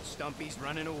 Stumpy's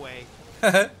running away.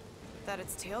 That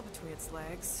its tail between its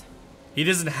legs. He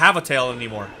doesn't have a tail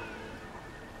anymore.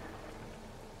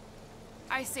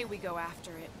 I say we go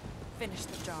after it. Finish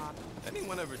the job.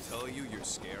 Anyone ever tell you you're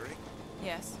scary?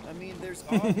 Yes. I mean, there's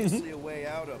obviously a way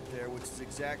out up there, which is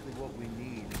exactly what we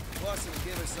need. Plus, it'll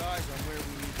give us eyes on where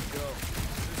we need to go.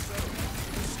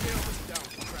 Let's scale this down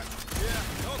to track.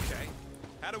 Yeah, okay.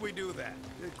 How do we do that?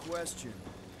 Good question.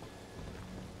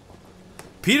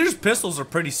 Peter's pistols are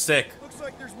pretty sick. Looks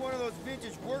like there's one of those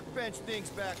vintage workbench things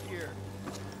back here.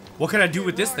 What can I do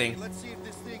with this Rocky, thing? Let's see if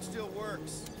this thing still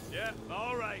works. Yeah,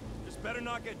 all right. Just better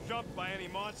not get jumped by any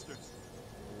monsters.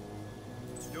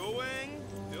 Doing.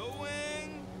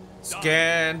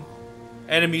 Scan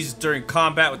enemies during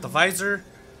combat with the visor.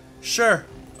 Sure.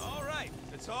 All right,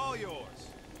 it's all yours.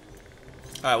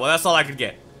 Alright, well that's all I could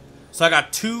get. So I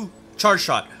got 2 charge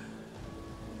shot.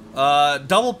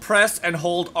 Double press and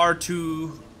hold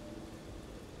R2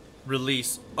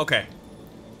 release. Okay.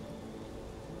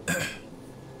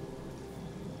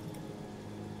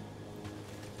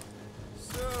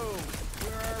 So,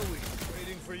 where are we?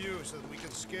 Waiting for you so that we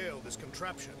can scale this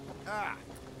contraption. Ah,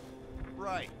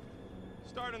 right.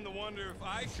 Starting to wonder if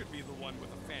I should be the one with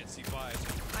a fancy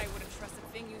visor. I wouldn't trust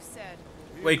a thing you said.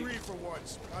 We Wait. agree for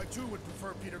once. I too would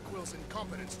prefer Peter Quill's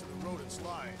incompetence to the rodent's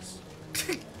lies.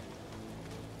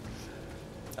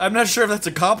 I'm not sure if that's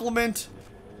a compliment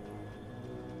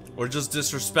or just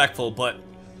disrespectful, but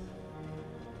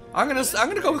I'm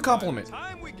gonna go with compliment. By the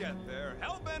time we get there,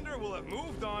 Hellbender will have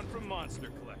moved on from Monster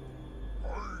Collector.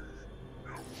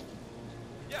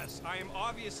 Yes, I am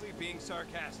obviously being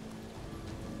sarcastic.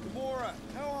 Gamora,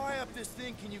 how high up this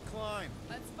thing can you climb?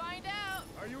 Let's find out.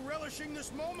 Are you relishing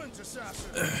this moment,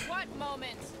 assassin? What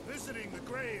moment? Visiting the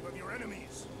grave of your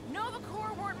enemies. Nova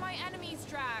Corps weren't my enemies,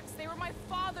 Drax. They were my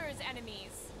father's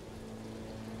enemies.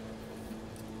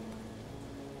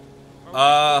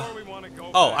 Before we wanna go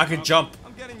oh, back I can up, jump.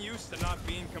 I'm getting used to not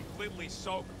being completely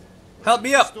sober. Help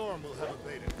me The up. storm will have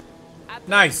abated. At the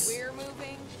Nice. rate we're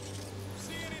moving.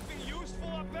 See anything useful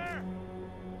up there?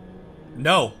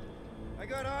 No. I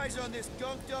got eyes on this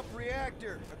gunked up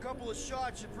reactor. A couple of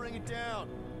shots should bring it down.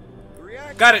 The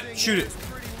reactor Got it. thing Shoot here it. is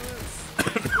pretty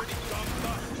loose.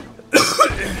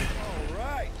 All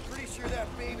right. Pretty sure that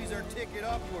baby's our ticket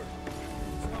upward.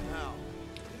 Somehow.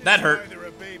 That It is hurt. neither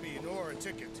a baby nor a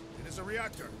ticket. It is a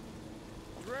reactor.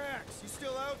 Drax, you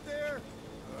still out there?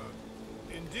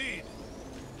 Indeed.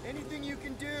 Anything you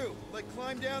can do, like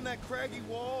climb down that craggy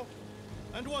wall?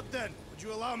 And what then? Would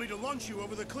you allow me to launch you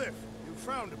over the cliff? You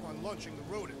frowned upon launching the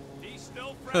rodent. He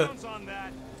still frowns on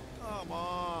that. Come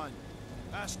on.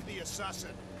 Ask the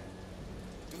assassin.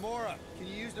 Gamora, can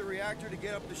you use the reactor to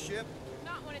get up the ship?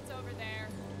 Not when it's over there.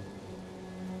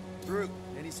 Groot,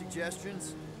 any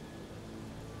suggestions?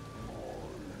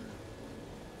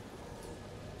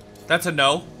 That's a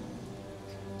no.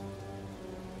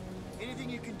 Anything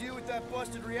you can do with that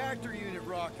busted reactor unit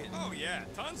rocket? Oh yeah,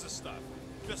 tons of stuff.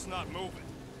 Just not moving.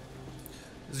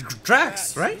 It's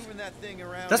Drax, right? Moving that thing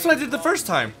around That's what I ain't did the first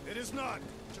time. It is not.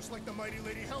 Just like the mighty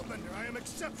Lady Hellbender, I am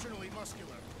exceptionally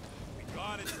muscular. We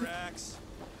got it, Drax.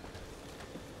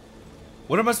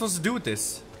 What am I supposed to do with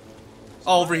this?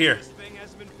 Oh, over here. This thing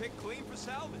has been picked clean for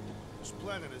salvage. This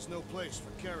planet is no place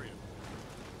for carrion.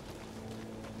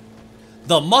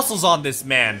 The muscles on this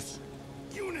man. This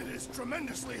unit is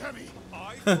tremendously heavy.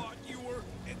 I thought you were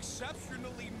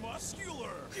exceptionally muscular.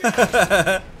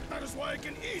 That is why I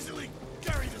can easily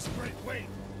carry this great weight.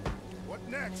 What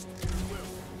next? You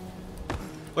will.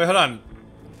 Wait, hold on.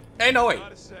 Hey, no, wait.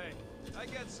 Gotta say, I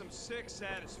get some sick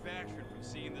satisfaction from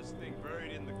seeing this thing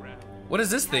buried in the ground. What is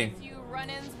this Had thing? a few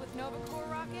run-ins with Nova Corps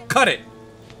rocket. Cut it.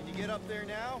 Can you get up there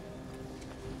now?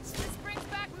 This brings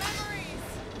back memories.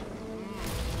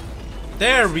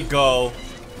 There we go.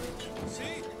 See,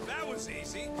 that was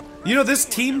easy. You know, this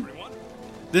team, Everyone,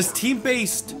 this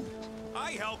team-based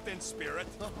I helped in spirit.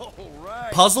 All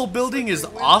right. puzzle building is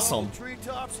Wind awesome. all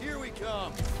treetops, here we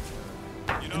come.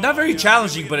 You know, Not very I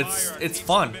challenging, really but it's- admire our it's team's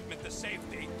fun. commitment to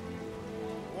safety.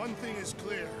 One thing is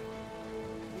clear.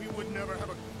 We would never have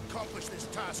accomplished this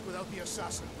task without the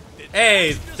assassin. Did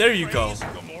Hey, Drax just there you go. praise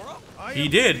Gamora? I He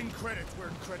am did. giving credit where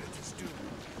credit is due.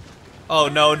 Oh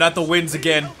no, not the winds Lady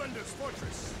again. Hellbender's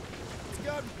fortress. It's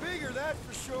gotten bigger, that's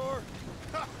for sure.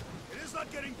 Ha! It is not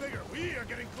getting bigger. We are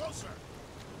getting closer.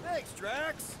 Thanks,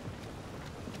 Drax.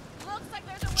 Looks like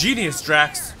there's a way Genius, down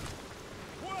Drax. there.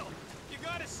 Well, you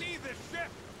gotta see this ship.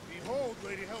 Behold,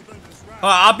 Lady Hellbender's wrath.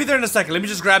 I'll be there in a second. Let me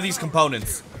just grab these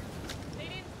components. They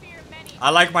didn't fear many. I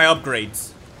like my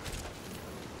upgrades.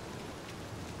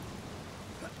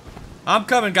 I'm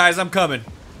coming, guys. I'm coming.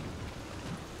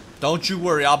 Don't you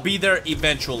worry. I'll be there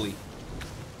eventually.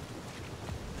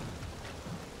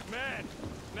 Man,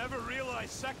 never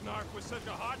realized Seknarf was such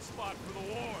a hot spot for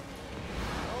the war.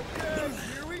 Okay,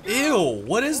 here we go. Ew,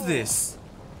 what is this?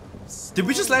 Did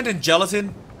we just land in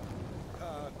gelatin?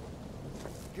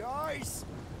 Guys.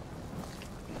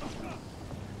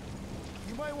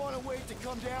 You might want to wait to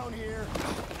come down here.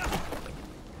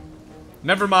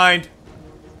 Never mind.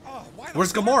 Oh, why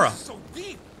Where's the Gamora? so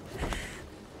deep?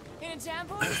 In a jam,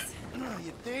 boys?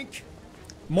 You think?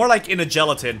 More like in a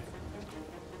gelatin.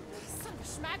 Son of a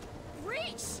schmack.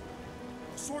 Reach!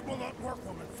 Sword will not work,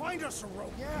 woman. Find us a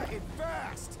rope. Yeah, and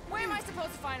fast. Where am I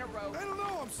supposed to find a rope? I don't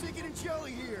know. I'm sinking in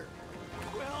jelly here.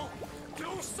 Well, do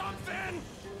something!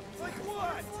 Like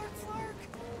what?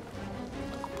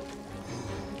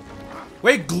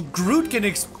 Wait, Groot can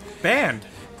expand.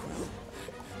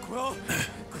 Quill,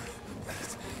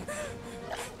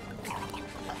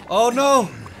 Oh no!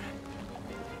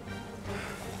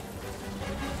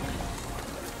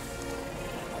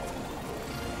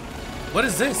 What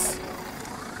is this?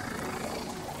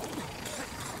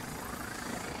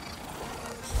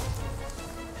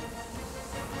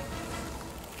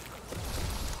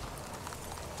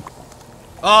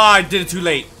 Oh, I did it too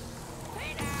late.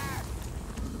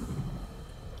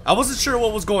 I wasn't sure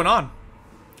what was going on.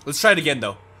 Let's try it again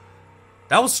though.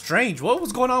 That was strange. What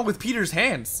was going on with Peter's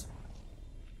hands?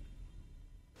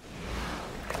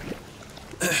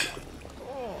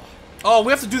 Oh,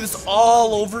 we have to do this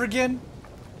all over again?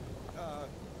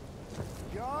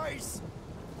 Guys,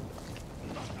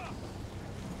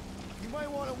 you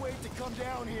might want to wait to come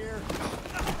down here.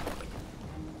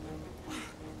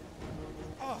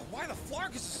 oh, why the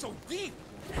Flarkus is so deep?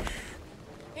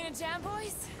 In a jam,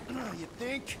 boys? You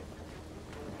think?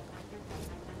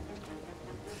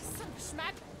 Son of a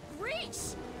schmack.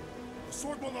 Reach! The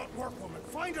sword will not work, woman.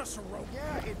 Find us a rope.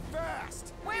 Yeah, and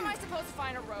fast. Where am I supposed to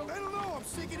find a rope? I don't know. I'm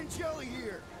sinking in jelly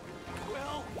here.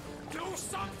 Quill, do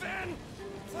something!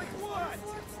 Like what?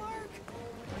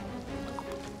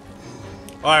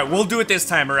 Alright, we'll do it this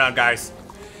time around, guys.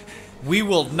 We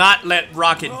will not let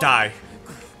Rocket die.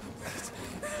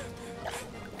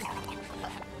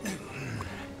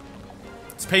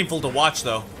 It's painful to watch,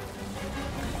 though.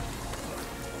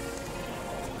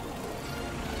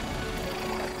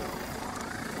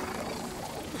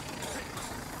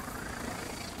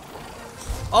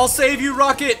 I'll save you,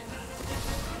 Rocket!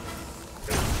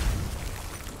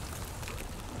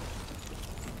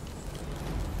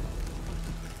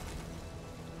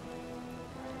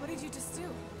 What did you just do?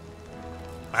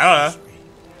 I don't know.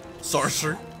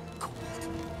 Sorcerer.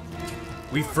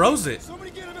 We froze it.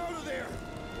 Somebody get him out of there.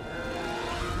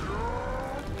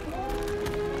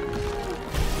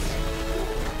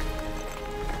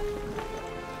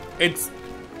 It's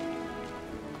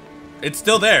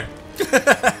still there.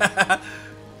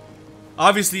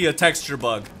 Obviously a texture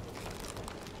bug.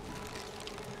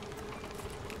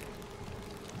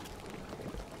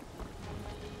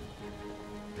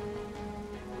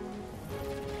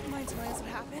 Mind telling us what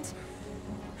happened?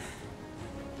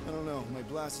 I don't know. My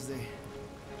blast is I've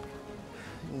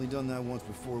only done that once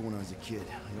before when I was a kid.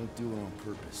 I don't do it on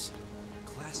purpose.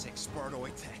 Classic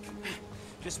Spartoid tech.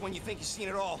 Just when you think you've seen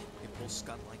it all, it pulls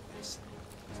scut like this.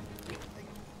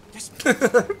 Just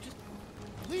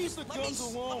Leave the let me, guns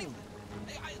alone.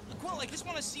 Quill, I just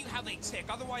want to see how they tick.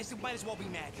 Otherwise, it might as well be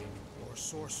magic. Or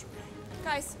sorcery.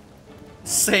 Guys,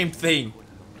 Same thing.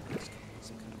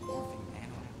 Some kind of morphing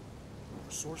nano.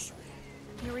 Or sorcery.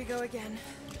 here we go again.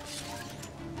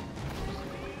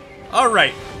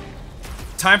 Alright.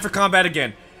 Time for combat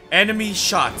again. Enemy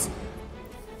shots.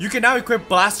 You can now equip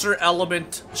blaster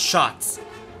element shots.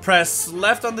 Press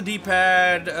left on the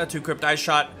D-pad to equip the ice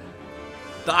shot.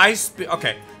 The ice...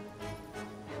 Okay.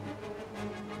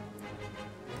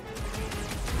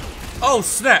 Oh,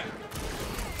 snap.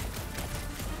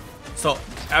 So,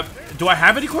 do I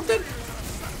have it equipped then?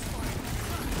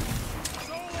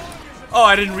 Oh,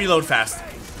 I didn't reload fast.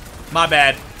 My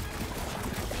bad.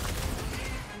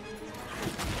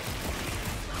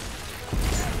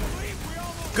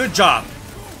 Good job.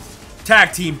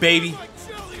 Tag team, baby.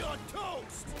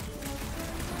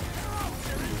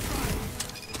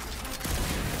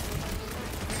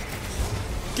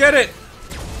 Get it.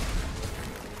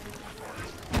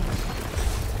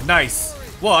 Nice.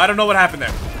 Whoa, I don't know what happened there.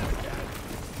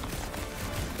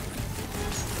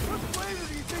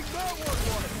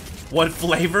 What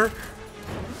flavor?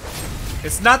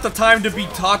 It's not the time to be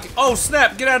talking. Oh,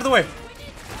 snap. Get out of the way.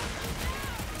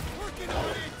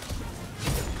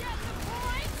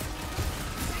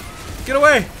 Get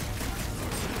away.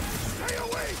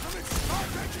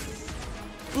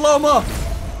 Blow him up.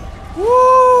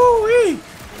 Woo-wee.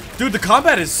 Dude, the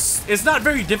combat it's not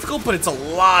very difficult, but it's a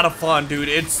lot of fun, dude.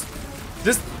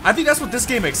 I think that's what this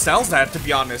game excels at, to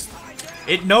be honest.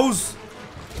 It knows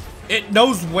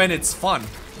when it's fun.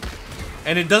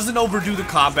 And it doesn't overdo the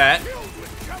combat. Enough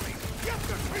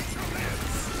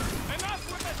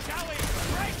with the jelly!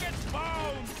 Break its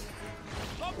bones!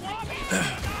 The Blobby's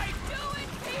knife! Do it,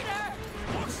 Peter!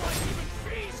 Looks like even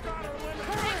she's got her limit!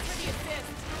 Thanks for the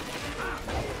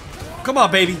assist. Come on,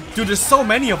 baby. Dude, there's so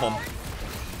many of them.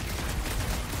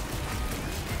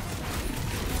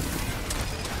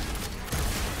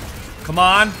 Come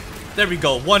on. There we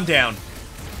go. One down.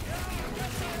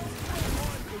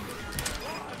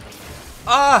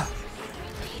 Ah!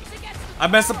 I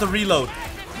messed up the reload.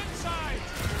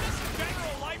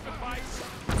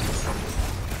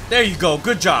 There you go.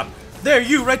 Good job. There,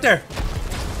 you right there.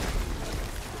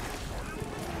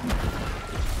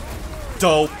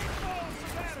 Dope.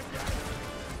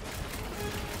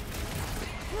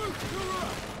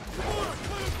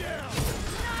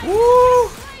 Woo!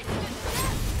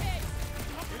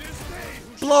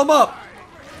 Blow him up.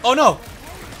 Oh no.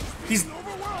 He's...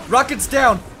 Rocket's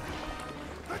down.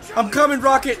 I'm coming,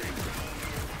 Rocket.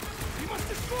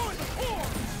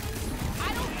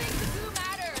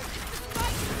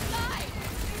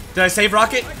 Did I save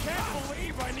Rocket? I can't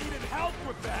believe I needed help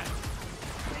with that.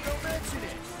 Don't mention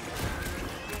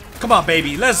it. Come on,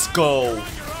 baby. Let's go.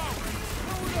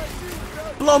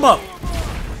 Blow him up.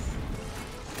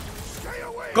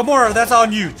 Gamora, that's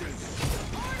on you.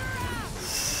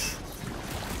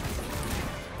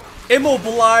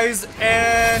 Immobilize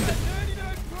and...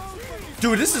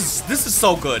 Dude, this is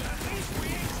so good.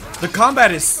 The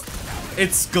combat is...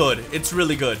 It's good. It's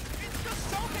really good.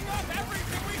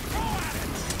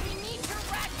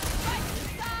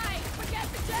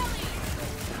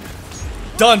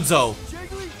 Dunzo.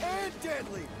 Jiggly and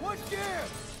deadly. What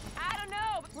gives? I don't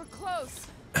know, but we're close.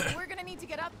 We're gonna need to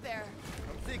get up there.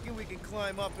 I'm thinking we can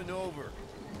climb up and over.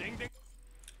 Ding ding.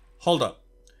 Hold up.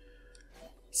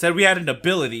 Said we had an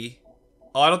ability.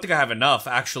 Oh, I don't think I have enough,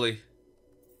 actually.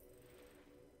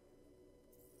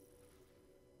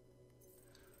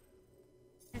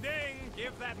 Ding.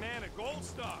 Give that man a gold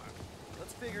star.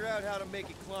 Let's figure out how to make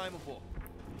it climbable.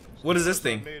 What is this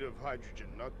thing? Made of hydrogen,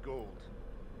 not gold.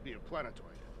 Be a planetoid.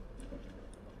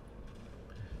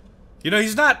 You know,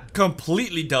 he's not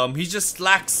completely dumb. He just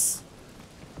lacks...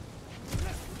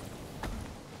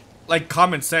 like,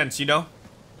 common sense, you know?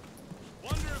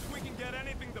 Wonder if we can get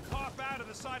anything to pop out of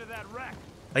the side of that wreck.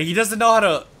 Like, he doesn't know how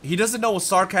to... He doesn't know what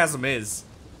sarcasm is.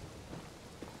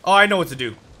 Oh, I know what to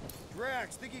do.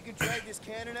 Drax, think you can drag this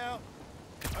cannon out?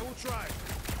 I will try.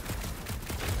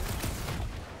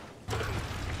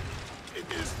 It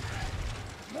is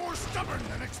more stubborn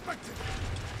than expected.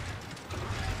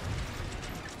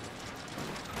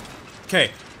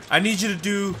 Okay, I need you to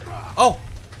do... Oh!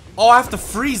 Oh, I have to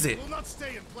freeze it. Will not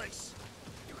stay in place.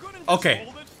 You couldn't Okay.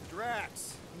 just hold it?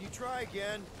 Drax, can you try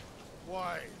again?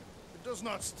 Why? It does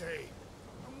not stay.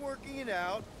 I'm working it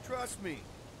out. Trust me.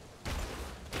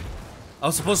 I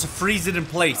was supposed to freeze it in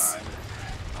place.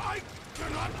 I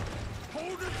cannot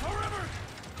hold it forever.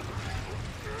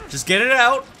 Just get it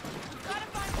out.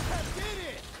 Did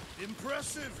it!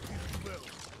 Impressive, if you will.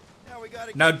 Now we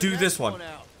gotta Now get do the this next one.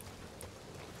 out.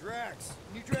 Drax,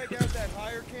 can you drag out that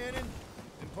higher cannon?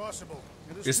 Impossible.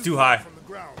 It is It's too too far high. from the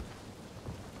ground.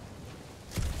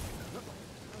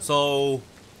 So...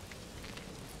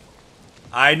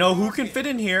 I know who can fit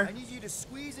in I here. need you to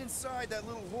squeeze inside that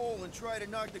little hole and try to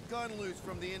knock the gun loose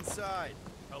from the inside.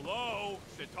 Hello?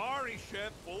 Shatari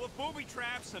ship full of booby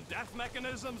traps and death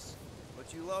mechanisms?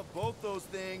 But you love both those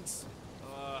things.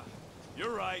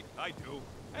 You're right, I do.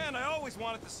 And I always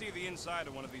wanted to see the inside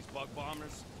of one of these bug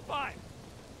bombers. Fine.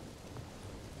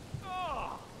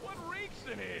 Oh, what reeks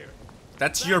in here?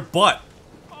 That's your butt.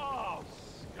 Oh,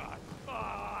 Scott.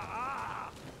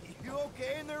 You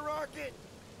okay in there, Rocket?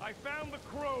 I found the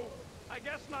crew. I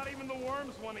guess not even the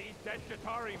worms want to eat dead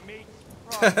Shatari meat.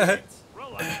 Rocket.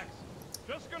 Relax.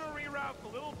 Just gonna reroute the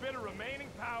little bit of remaining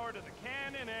power to the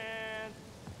cannon and...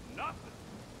 nothing.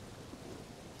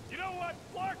 You know what?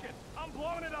 Clark it. I'm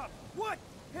blowing it up. What?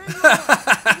 Hang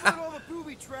on! You put all the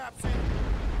booby traps in.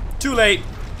 Too late.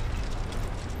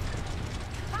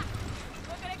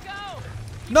 Look at it go!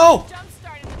 No! Jump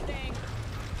started the thing.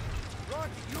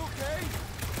 Rocket, you okay?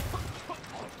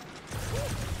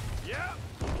 Yeah.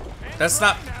 And That's dry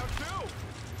not- now, too.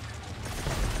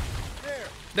 There.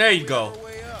 There you We go. have our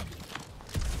way up.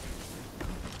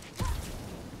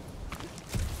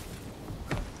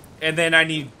 And then I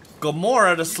need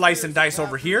Gamora to slice and dice Get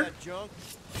over after here. that junk.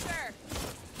 Sure.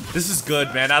 This is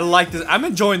good, man. I like this. I'm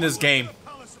enjoying this game. The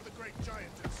palace of the great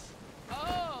giantess.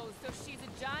 Oh, so she's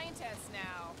a giantess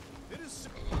now. It is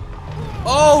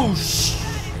Oh, That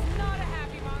is not a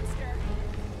happy monster.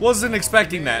 wasn't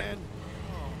expecting that. Man.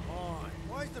 Come on.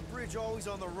 Why is the bridge always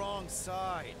on the wrong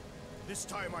side? this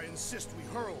time I insist we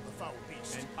hurl the foul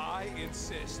beast. And I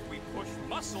insist we push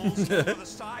muscles over the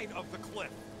side of the cliff.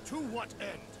 To what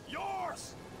end?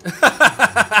 Yours!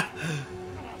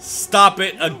 Stop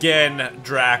it again,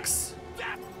 Drax.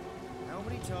 How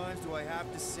many times do I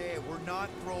have to say say it. We're not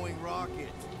throwing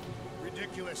rockets.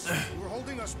 Ridiculous. You were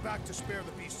holding us back to spare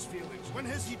the beast's feelings. When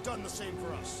has he done the same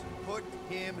for us? Put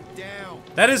him down.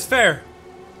 That is fair.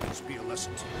 This be a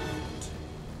lesson to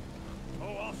you.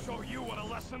 Oh, I'll show you what a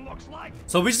lesson looks like.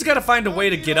 So we just gotta find a way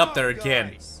to get up there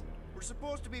again. Guys. We're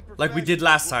supposed to be Like we did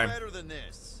last professionals. time. We're better than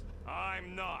this.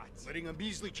 I'm not. Letting a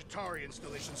measly Chitauri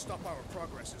installation stop our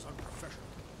progress is unprofessional.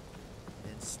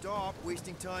 And stop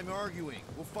wasting time arguing.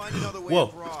 We'll find another way Whoa.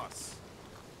 across.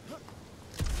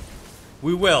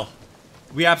 We will.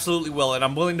 We absolutely will, and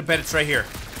I'm willing to bet it's right here.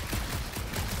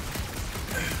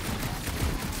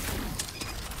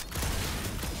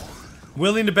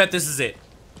 Willing to bet this is it.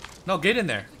 No, get in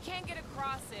there. If we can't get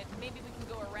across it, maybe we can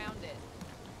go around it.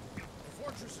 The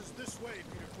fortress is this way,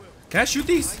 Peter Quill. Can I shoot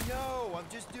these? I know. I'm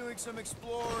just doing some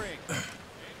exploring.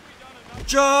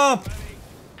 Jump!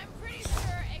 I'm pretty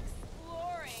sure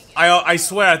exploring is I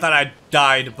swear I thought I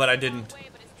died, but I the didn't. way,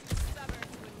 but it's too stubborn to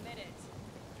admit it.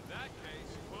 In that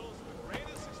case, Quill's the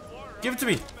greatest explorer. Give it to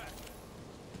me. I've ever met.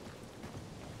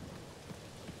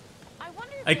 I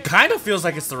wonder if It there's kind of feels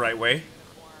like it's the right way. uniform.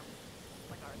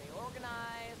 Like, are they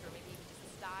organized, or maybe even just a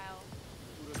style?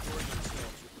 Who'd have worked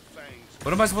themselves with the fangs?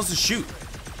 What am I supposed to shoot?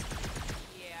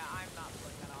 Yeah, I'm not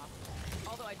putting that off.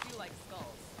 Although I do like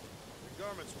skulls. The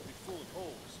garments will be full of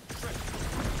holes.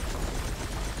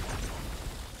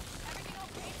 Everything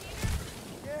okay,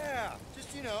 Peter? Yeah, just,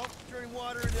 turning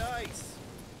water into ice.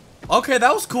 Okay,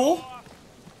 that was cool.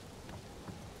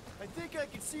 I think I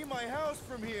can see my house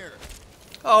from here.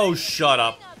 Oh, shut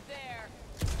up. Up there.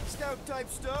 Scout type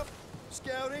stuff.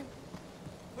 Scouting.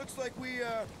 Looks like we,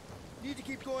 need to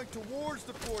keep going towards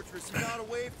the fortress and not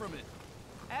away from it.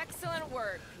 Excellent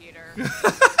work, Peter.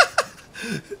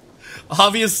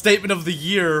 Obvious statement of the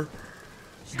year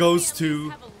goes Should we at to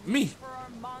least have a me. leash for our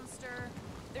monster?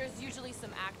 There's usually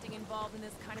some acting involved in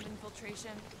this kind of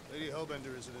infiltration. Lady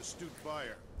Hellbender is an astute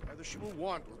buyer. Either she will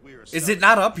want what we are Is selling it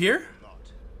not up here? or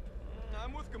not.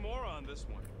 I'm with Gamora on this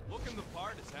one. Looking the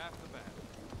part is half the battle.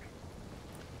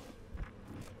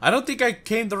 I don't think I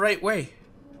came the right way.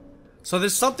 So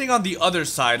there's something on the other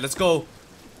side. Let's go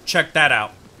check that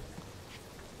out.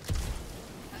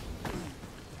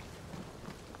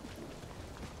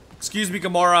 Excuse me,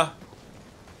 Gamora.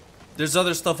 There's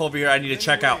other stuff over here I need to In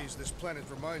check many out. ways, this planet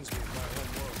reminds me of my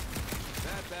home world.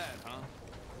 That bad, huh?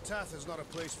 Katath is not a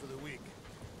place for the weak.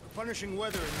 The punishing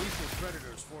weather and lethal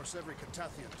predators force every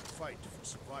Katathian to fight for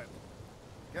survival.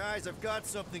 Guys, I've got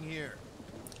something here.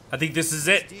 I think this is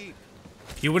it. Deep.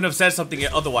 He wouldn't have said something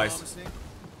otherwise. Promising.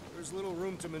 There's little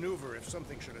room to maneuver if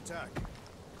something should attack.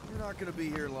 We're not gonna be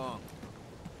here long.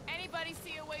 Anybody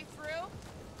see a way through?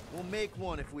 We'll make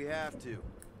one if we have to.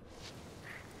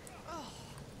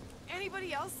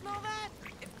 Anybody else smell that?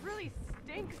 It really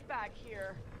stinks back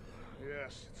here.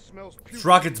 Yes, it smells It's putrid.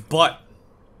 Rocket's butt.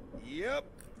 Yep.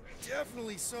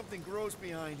 Definitely something gross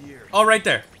behind here. Oh, right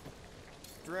there.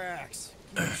 Drax,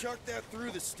 can you chuck that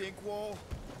through the stink wall?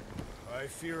 I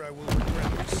fear I will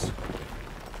regret this.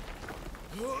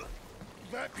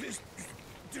 That is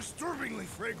disturbingly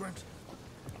fragrant.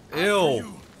 Ew.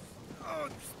 Oh,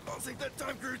 I'll take that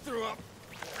time crew threw up.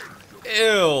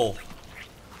 Ew.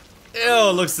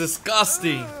 Ew, looks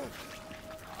disgusting.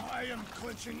 I am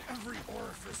clenching every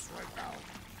orifice right now.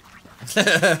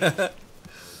 Okay,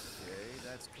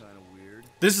 that's kind of weird.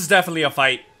 This is definitely a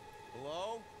fight.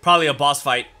 Hello? Probably a boss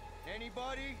fight.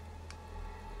 Anybody?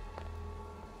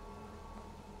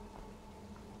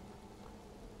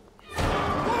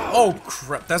 Oh,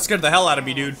 crap. That scared the hell out of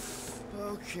me, dude.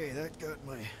 Okay, that got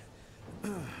my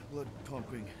blood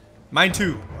pumping. Mine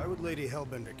too. Why would Lady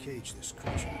Hellbender cage this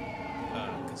creature?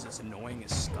 Because it's annoying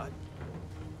as scut.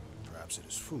 Perhaps it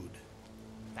is food.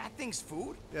 That thing's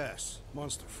food? Yes,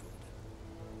 monster food.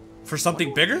 For something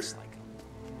What would it bigger? taste like?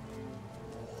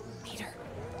 Peter,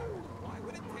 Why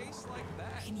would it taste like I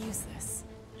that? can use this.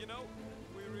 You know,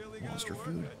 we really Monster gotta work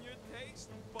food? on your taste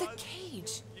The buds.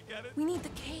 cage. You get it? We need the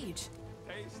cage.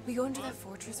 Taste We go into that buds.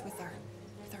 fortress with our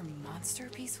monster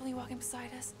peacefully walking beside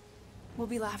us. We'll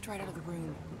be laughed right out of the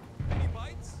room. Any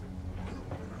bites?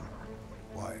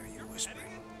 Why are you whispering?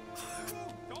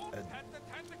 Don't pet the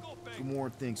tentacle thing.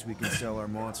 Gamora thinks we can sell our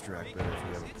monster act better if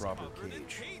we have a It's proper covered in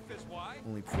cage. teeth is why.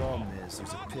 Only problem is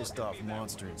there's a pissed off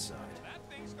monster inside. That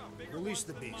thing's got bigger Release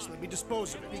the ones than beast. mine. Let me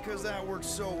dispose of it. Because that worked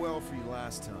so well for you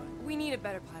last time. We need a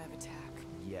better plan of attack.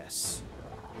 Yes.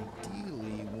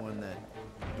 Ideally, one that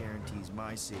guarantees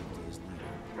my safety as leader.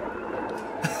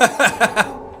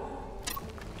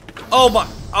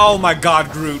 Oh my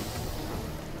god, Groot.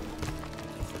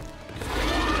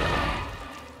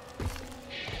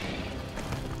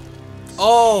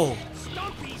 Oh,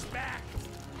 Stumpy's back.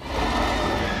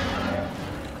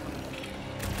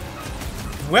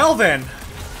 Well then.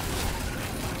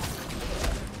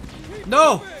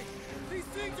 No! These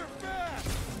things are fast!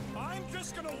 I'm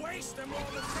just gonna waste them while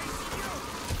they're chasing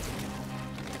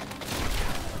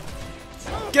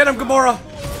you! Get him, Gamora! Dodge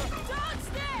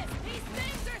this! These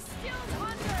things are skilled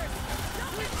hunters!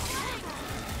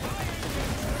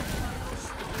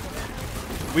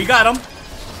 Don't We got him. A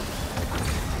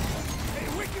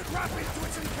wicked rapid to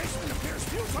its encasement appears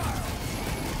futile!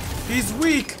 He's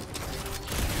weak.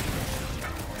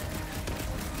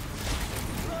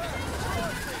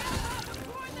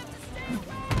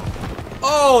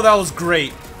 Oh, that was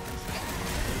great.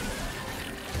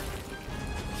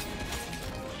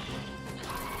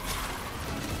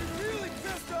 Really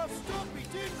pissed off Stumpy,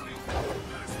 didn't you?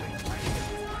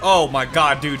 Oh my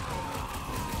god, dude.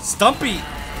 Stumpy,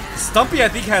 I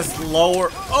think has lower.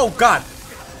 Oh god.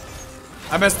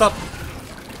 I messed up.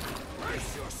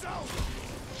 Brace yourself!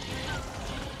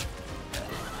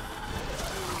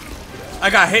 I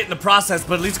got hit in the process,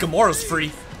 but at least Gamora's free.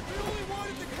 You only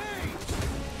wanted the cage!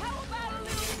 How about a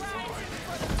little rising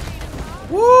for the freedom,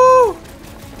 huh? Woo!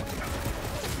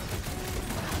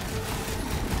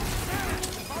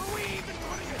 Are we even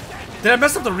running a dead? Did I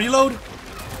mess up the reload?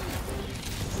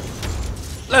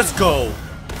 Let's go.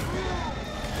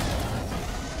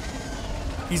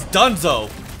 He's donezo.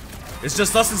 It's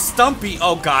just us and Stumpy.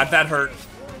 Oh god, that hurt.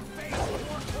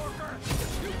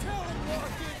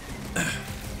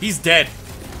 He's dead.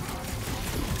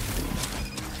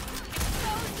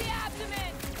 Close the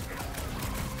abdomen!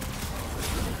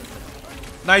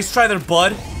 Nice try there,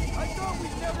 bud. I thought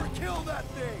we'd never kill that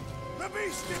thing! The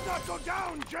beast did not go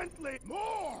down gently!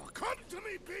 More! Come to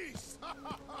me, beast!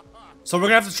 So we're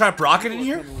gonna have to trap Rocket in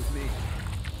here? With me.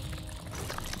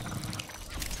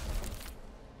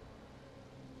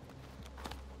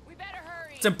 We better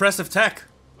hurry! It's impressive tech.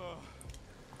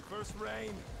 First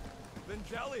rain, then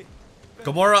jelly. then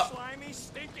Gamora, slimy,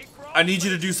 stinky I need you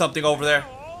to do something over there.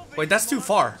 all these Wait, that's too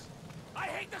far. I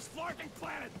hate this flarking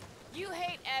planet. You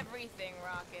hate everything,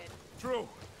 Rocket. True,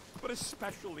 but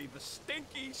especially the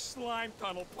stinky slime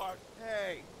tunnel part.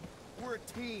 Hey, we're a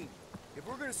team. If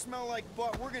we're gonna smell like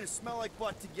butt, we're gonna smell like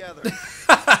butt together. Most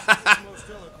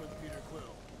eloquent, Peter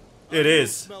Quill. It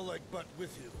is. Smell like butt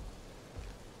with you.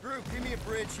 Group, give me a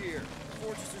bridge here. The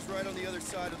fortress is right on the other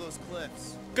side of those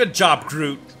cliffs. Good job,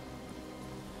 Groot.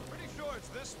 Pretty sure it's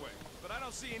this way, but I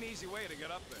don't see an easy way to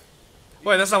get up there.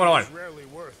 Wait, that's not what I It's wanted. rarely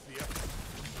worth the effort.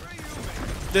 Where are you,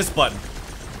 man? This button.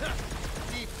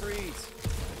 Deep freeze.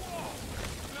 Whoa!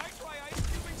 Can I try ice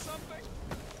cubing something?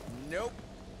 Nope.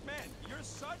 Man, you're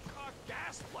such a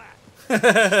gas flat. So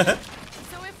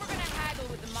if we're gonna haggle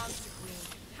with the Monster Queen,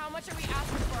 how much are we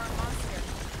asking for our monster?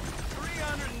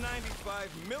 395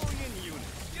 million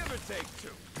units, give or take 2.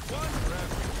 One for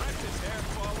every precious hair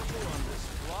follicle on this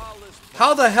flawless planet.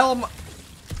 How the hell am I?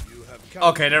 You have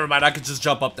Okay, never mind. I could just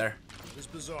jump up there. It's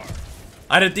bizarre.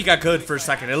 I didn't think I could for a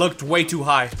second. It looked way too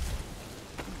high.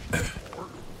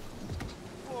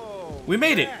 Whoa. We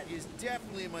made it. That is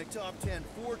definitely in my top 10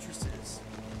 fortresses.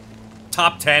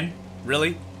 Top 10?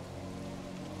 Really?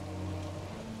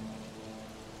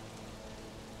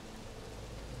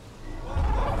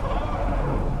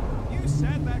 You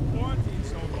said that quarantine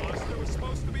zone monster was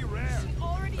supposed to be rare.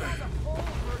 Already has a whole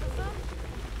herd of them?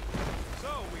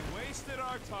 So we wasted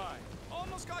our time.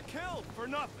 Almost got killed for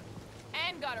nothing.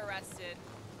 And got arrested.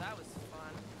 That was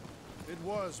fun. It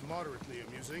was moderately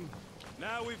amusing.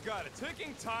 Now we've got a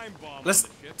ticking time bomb Let's on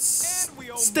the ship, and we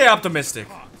owe stay millions optimistic.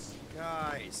 of cops.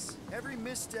 Guys, every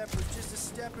misstep was just a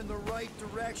step in the right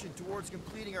direction towards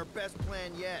completing our best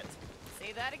plan yet.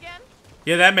 Say that again?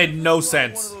 Yeah, that made no Brought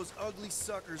sense. One of those ugly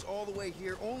suckers all the way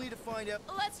here, only to find out.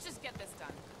 Let's just get this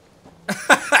done.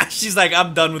 She's like,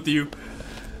 I'm done with you.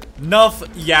 Enough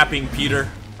yapping, Peter.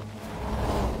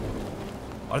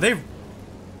 Are they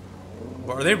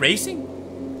racing?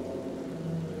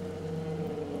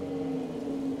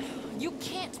 You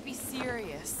can't be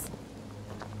serious.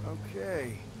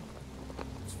 Okay,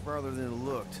 it's farther than it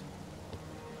looked.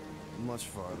 Much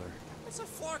farther. It's a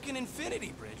flarkin'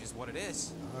 infinity bridge is what it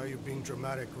is. You're being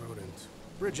dramatic, Rodent.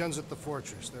 Bridge ends at the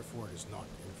fortress, therefore it is not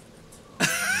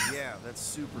infinite. Yeah, that's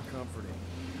super comforting.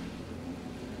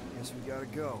 Guess we gotta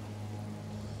go.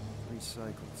 3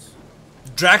 cycles.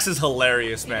 Drax is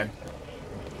hilarious, man.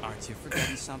 Aren't you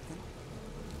forgetting something?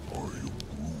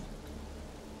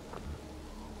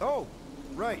 Oh,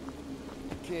 right.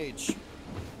 Cage. The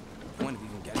point of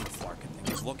even getting the flarkin'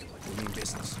 thing is looking like we mean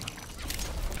business.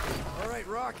 All right,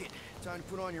 Rocket. Time to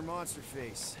put on your monster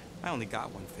face. I only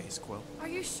got one face, Quill. Are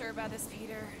you sure about this,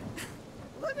 Peter?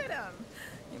 Look at him.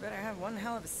 You better have one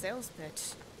hell of a sales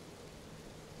pitch.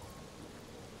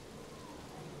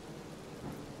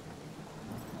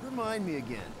 remind me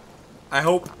again. I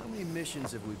hope. How many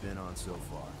missions have we been on so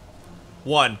far?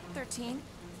 1. 13?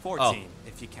 14,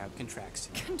 if you count Contraxia.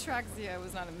 Contraxia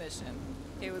was not a mission.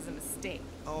 It was a mistake.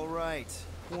 All right.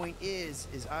 Point is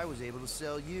I was able to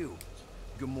sell you,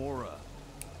 Gamora,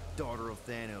 daughter of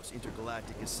Thanos,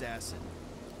 intergalactic assassin,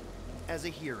 as a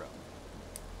hero.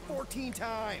 14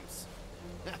 times.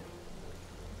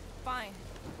 Fine.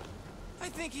 I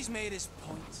think he's made his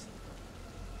points.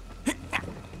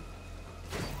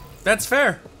 That's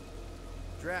fair.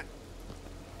 Drac.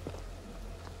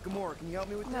 Gamora, can you help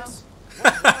me with No. this?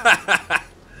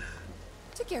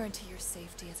 To guarantee your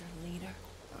safety as our leader.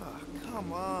 Oh,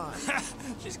 come on.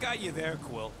 She's got you there,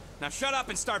 Quill. Now shut up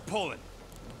and start pulling.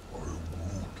 Will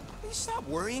you stop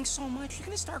worrying so much? You're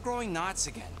gonna start growing knots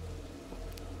again.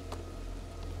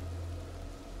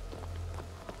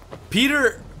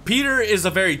 Peter is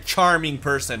a very charming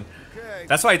person. Okay,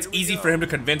 That's why it's here we easy go. for him to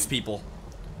convince people.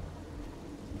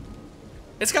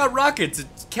 It's got rockets. It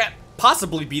can't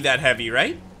possibly be that heavy,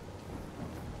 right?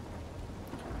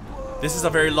 This is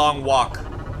a very long walk.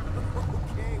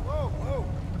 Okay, whoa. A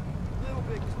little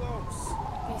bit close.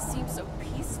 They seem so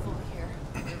peaceful here.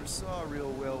 Never saw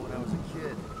real well when I was a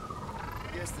kid.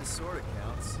 Guess this sort of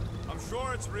counts. I'm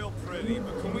sure it's real pretty,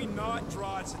 but can we not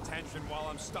draw its attention while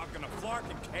I'm stuck in a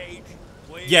flarkin' cage,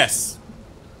 please? Yes.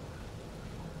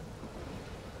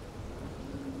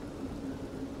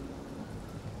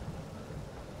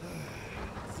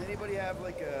 Does anybody have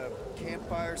like a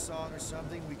campfire song or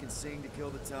something we can sing to kill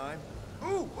the time?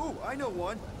 Ooh, I know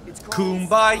one. It's called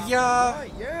Kumbaya.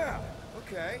 Right, yeah.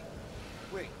 Okay.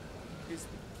 Wait, is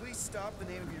Please Stop the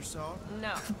name of your song?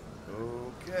 No.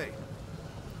 Okay.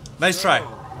 Nice So, try.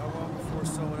 how long before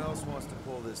someone else wants to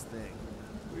pull this thing?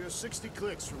 We are 60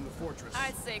 clicks from the fortress.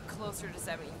 I'd say closer to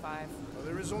 75. Well,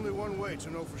 there is only one way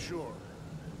to know for sure.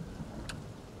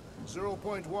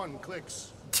 0.1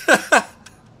 clicks.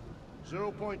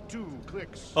 0.2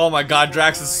 clicks. Oh my god,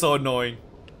 Drax is so annoying.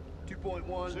 2.1.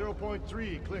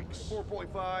 0.3 clicks.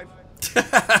 4.5.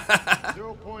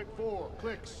 0.4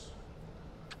 clicks.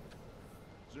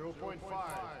 0.5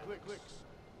 clicks.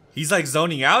 He's like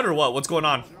zoning out or what? What's going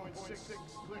on? 0.6 clicks. Stop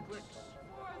counting clicks.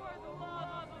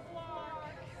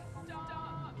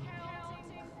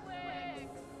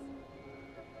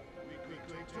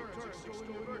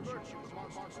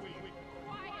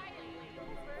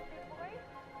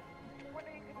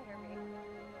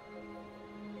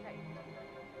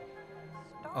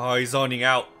 Oh, he's zoning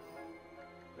out.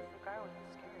 The guy with the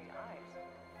scary eyes.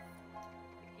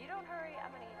 If you don't hurry, I'm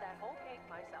gonna eat that whole cake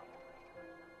myself.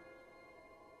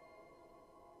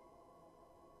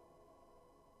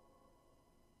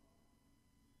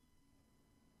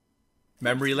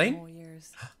 Memory lane? More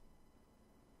years.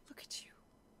 Look at you.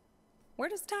 Where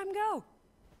does time go?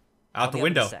 Out the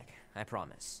window. Sec, I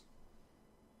promise.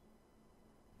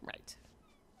 Right.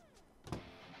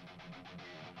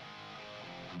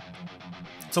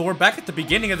 So we're back at the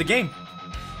beginning of the game.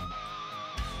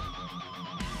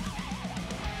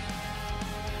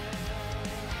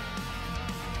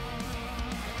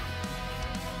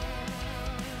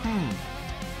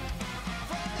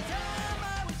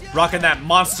 Rocking that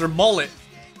monster mullet.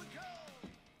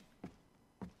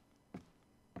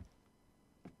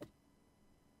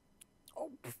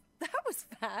 Oh, that was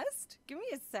fast. Give me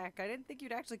a sec. I didn't think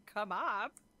you'd actually come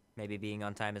up. Maybe being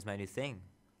on time is my new thing.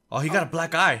 Oh, he got a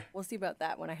black eye. We'll see about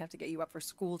that when I have to get you up for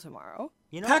school tomorrow.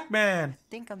 You know, Pac-Man. I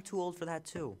think I'm too old for that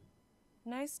too.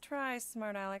 Nice try,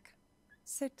 smart Alec.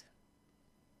 Sit.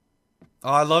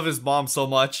 Oh, I love his mom so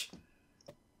much.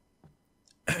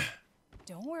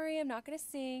 Don't worry, I'm not gonna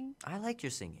sing. I like your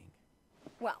singing.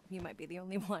 Well, you might be the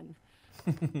only one.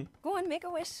 Go on, make a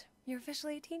wish. You're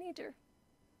officially a teenager.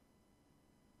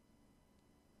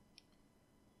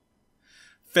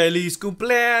 Feliz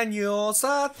cumpleaños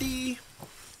a ti.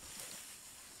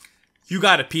 You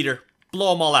got it, Peter.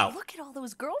 Blow them all out. Look at all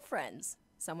those girlfriends.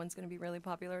 Someone's gonna be really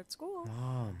popular at school.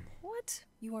 Mom. What?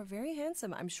 You are very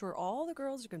handsome. I'm sure all the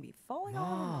girls are gonna be falling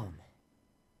all over. Mom.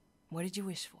 What did you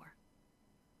wish for?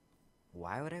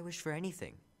 Why would I wish for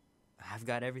anything? I've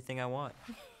got everything I want.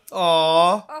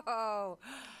 Aww. Oh,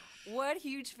 what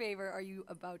huge favor are you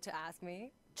about to ask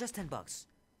me? Just $10.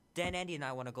 Dan, Andy, and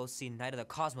I want to go see Night of the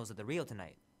Cosmos at the Rio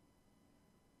tonight.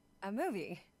 A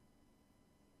movie?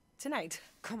 Tonight.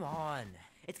 Come on.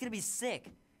 It's gonna be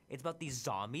sick. It's about these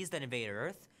zombies that invade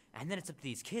Earth, and then it's up to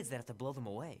these kids that have to blow them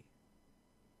away.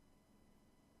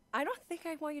 I don't think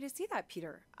I want you to see that,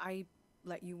 Peter. I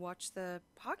let you watch the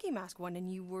hockey mask one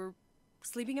and you were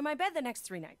sleeping in my bed the next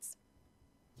 3 nights.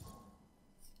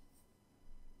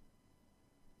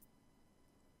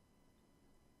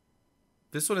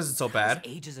 This one isn't so That was bad.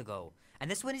 ages ago.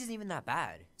 And this one isn't even that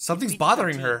bad. It's Something's PG-13,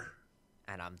 bothering her.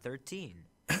 And I'm 13.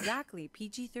 Exactly.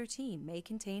 PG-13 may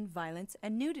contain violence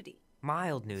and nudity.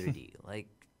 Mild nudity, like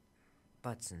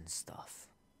butts and stuff.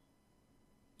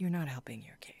 You're not helping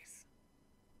your case.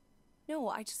 No,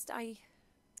 I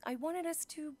wanted us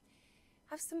to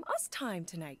have some us time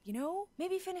tonight, you know?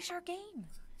 Maybe finish our game. You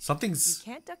Something's...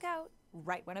 can't duck out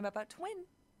right when I'm about to win.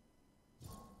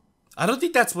 I don't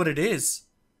think that's what it is.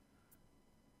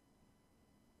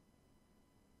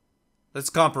 Let's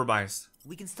compromise.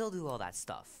 We can still do all that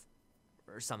stuff.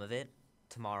 Or some of it.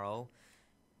 Tomorrow.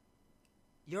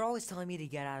 You're always telling me to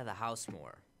get out of the house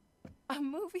more. A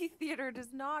movie theater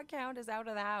does not count as out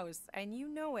of the house, and you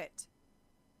know it.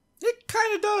 It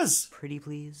kind of does. Pretty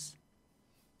please?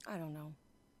 I don't know.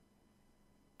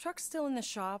 Truck's still in the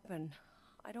shop, and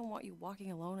I don't want you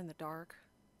walking alone in the dark.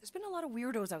 There's been a lot of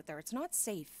weirdos out there. It's not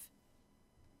safe.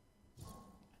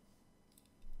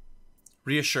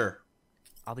 Reassure.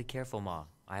 I'll be careful, Ma.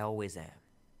 I always am.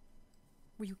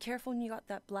 Were you careful when you got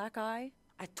that black eye?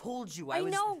 I told you I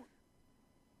was... know!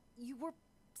 You were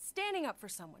standing up for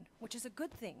someone, which is a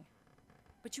good thing.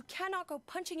 But you cannot go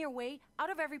punching your way out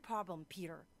of every problem,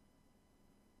 Peter.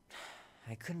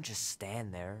 I couldn't just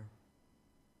stand there.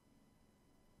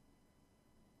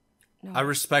 No, I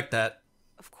respect that.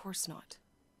 of course not.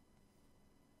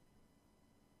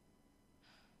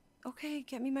 Okay,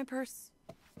 get me my purse.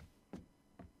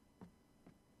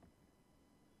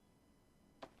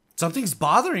 Something's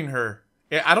bothering her.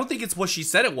 I don't think it's what she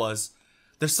said it was.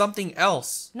 There's something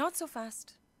else. Not so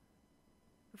fast.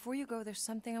 Before you go, there's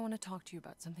something I want to talk to you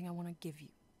about, something I want to give you.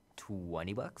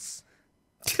 $20?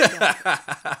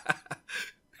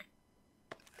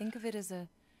 Think of it as a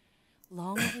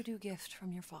long overdue gift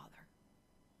from your father.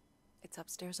 It's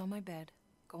upstairs on my bed.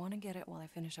 Go on and get it while I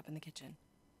finish up in the kitchen.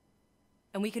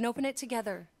 And we can open it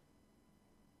together.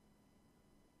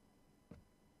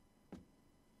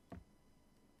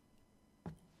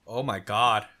 Oh my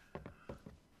god.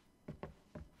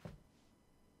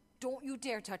 Don't you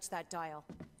dare touch that dial.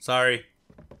 Sorry.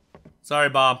 Sorry,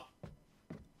 Bob.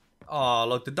 Oh,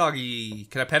 look, the doggy.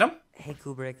 Can I pet him? Hey,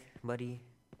 Kubrick, buddy.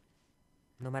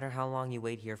 No matter how long you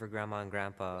wait here for Grandma and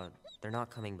Grandpa, they're not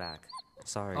coming back.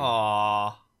 Sorry.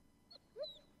 Aww.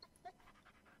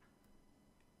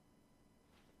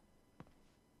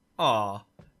 Aw.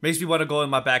 Makes me want to go in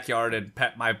my backyard and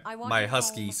pet my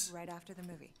huskies. Right after the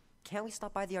movie. Can't we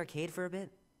stop by the arcade for a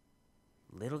bit?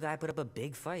 Little guy put up a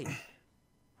big fight.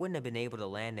 Wouldn't have been able to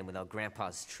land him without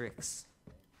Grandpa's tricks.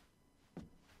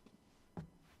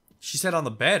 She said on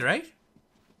the bed, right?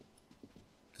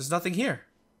 There's nothing here.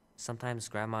 Sometimes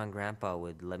Grandma and Grandpa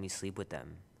would let me sleep with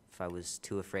them if I was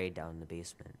too afraid down in the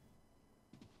basement.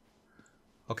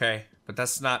 Okay, but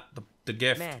that's not the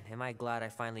gift. Man, am I glad I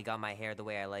finally got my hair the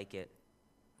way I like it.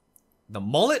 The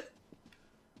mullet?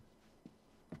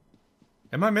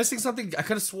 Am I missing something? I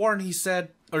could have sworn he said,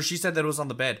 or she said that it was on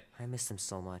the bed. I miss them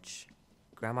so much.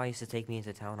 Grandma used to take me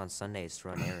into town on Sundays to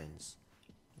run errands.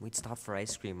 We'd stop for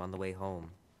ice cream on the way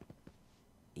home.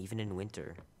 Even in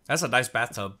winter. That's a nice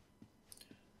bathtub.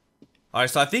 Alright,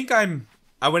 so I think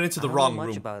I went into the wrong I don't know much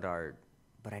room. about art,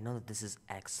 but I know that this is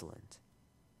excellent.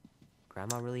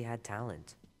 Grandma really had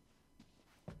talent.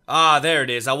 Ah, there it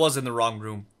is. I was in the wrong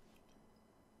room.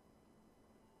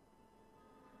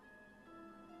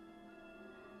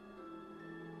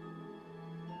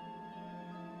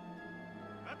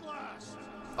 At last.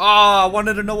 Ah, I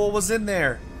wanted to know what was in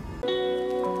there.